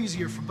make life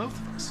easier for both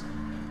of us.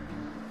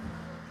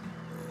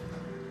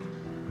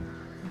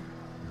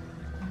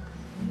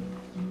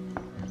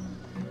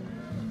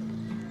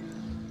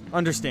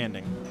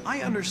 Understanding.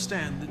 I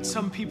understand that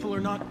some people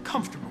are not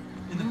comfortable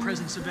in the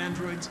presence of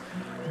androids,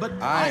 but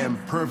I am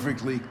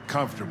perfectly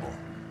comfortable.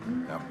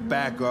 Now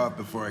back off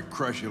before I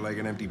crush you like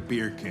an empty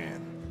beer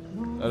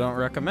can. I don't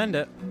recommend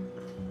it.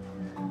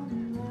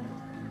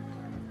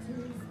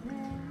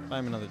 Buy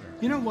him another drink.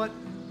 You know what?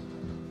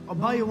 I'll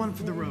buy you one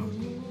for the road.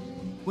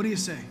 What do you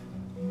say?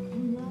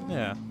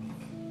 Yeah.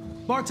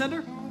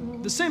 Bartender,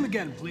 the same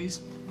again,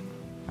 please.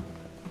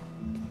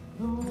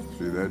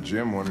 See, that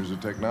Jim wonders the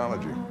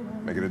technology.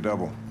 Make it a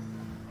double.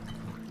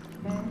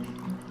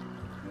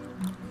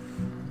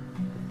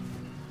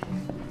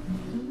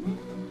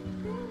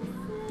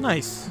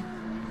 Nice.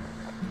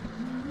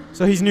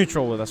 So he's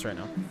neutral with us right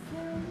now.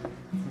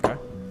 Okay.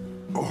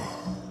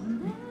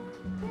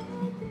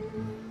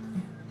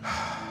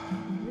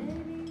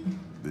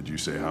 Did you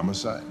say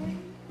homicide?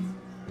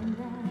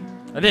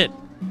 I did.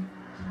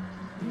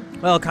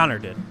 Well, Connor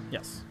did.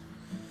 Yes.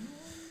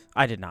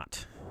 I did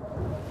not.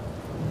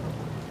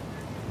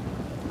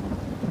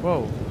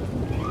 Whoa.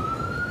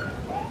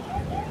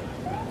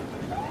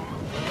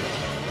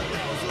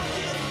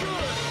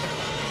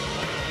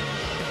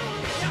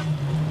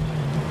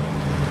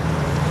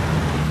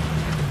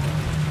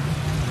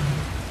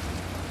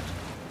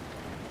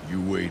 You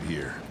wait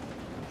here.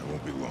 I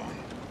won't be long.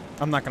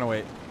 I'm not gonna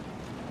wait.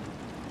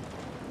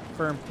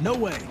 Firm. No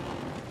way.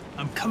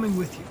 I'm coming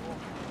with you.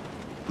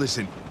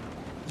 Listen,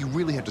 you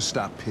really have to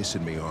stop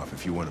pissing me off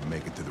if you want to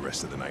make it through the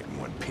rest of the night in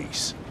one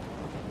piece.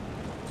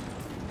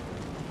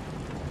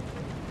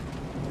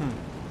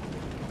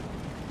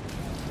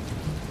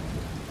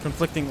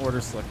 Conflicting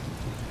orders select.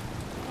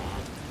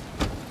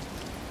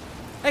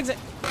 Exit.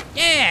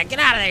 Yeah, get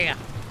out of there.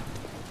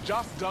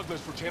 Josh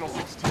Douglas for Channel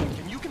 16.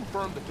 Can you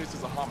confirm that this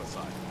is a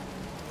homicide?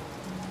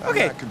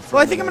 Okay.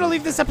 Well, I think I'm gonna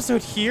leave this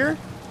episode here,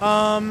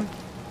 and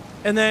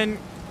then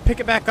pick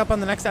it back up on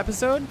the next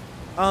episode.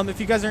 if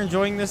you guys are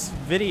enjoying this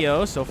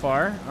video so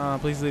far,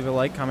 please leave a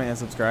like, comment, and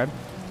subscribe.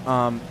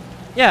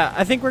 Yeah,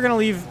 I think we're going to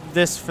leave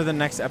this for the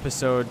next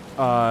episode,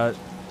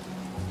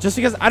 just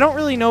because I don't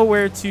really know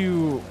where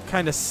to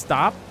kind of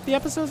stop the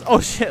episodes. Oh,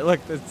 shit, look,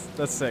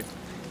 that's sick.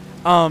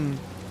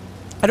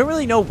 I don't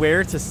really know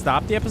where to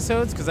stop the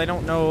episodes because I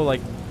don't know,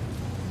 like,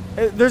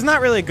 there's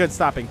not really a good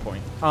stopping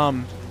point.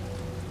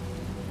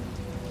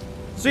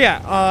 So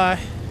yeah,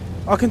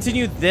 I'll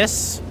continue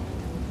this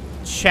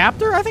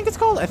chapter, I think it's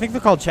called. I think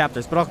they're called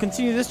chapters, but I'll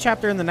continue this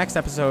chapter in the next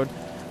episode.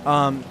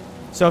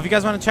 So if you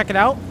guys want to check it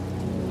out,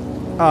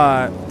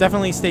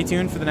 definitely stay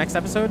tuned for the next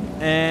episode,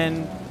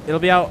 and it'll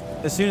be out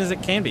as soon as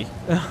it can be.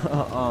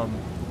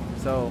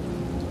 So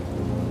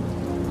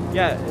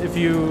yeah, if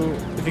you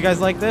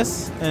guys like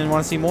this and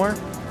want to see more,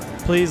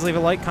 please leave a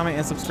like, comment,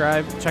 and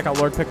subscribe. Check out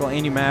Lord Pickle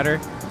and You Matter.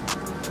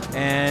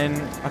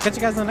 And I'll catch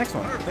you guys in the next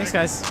one. Thanks,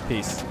 guys.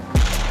 Peace.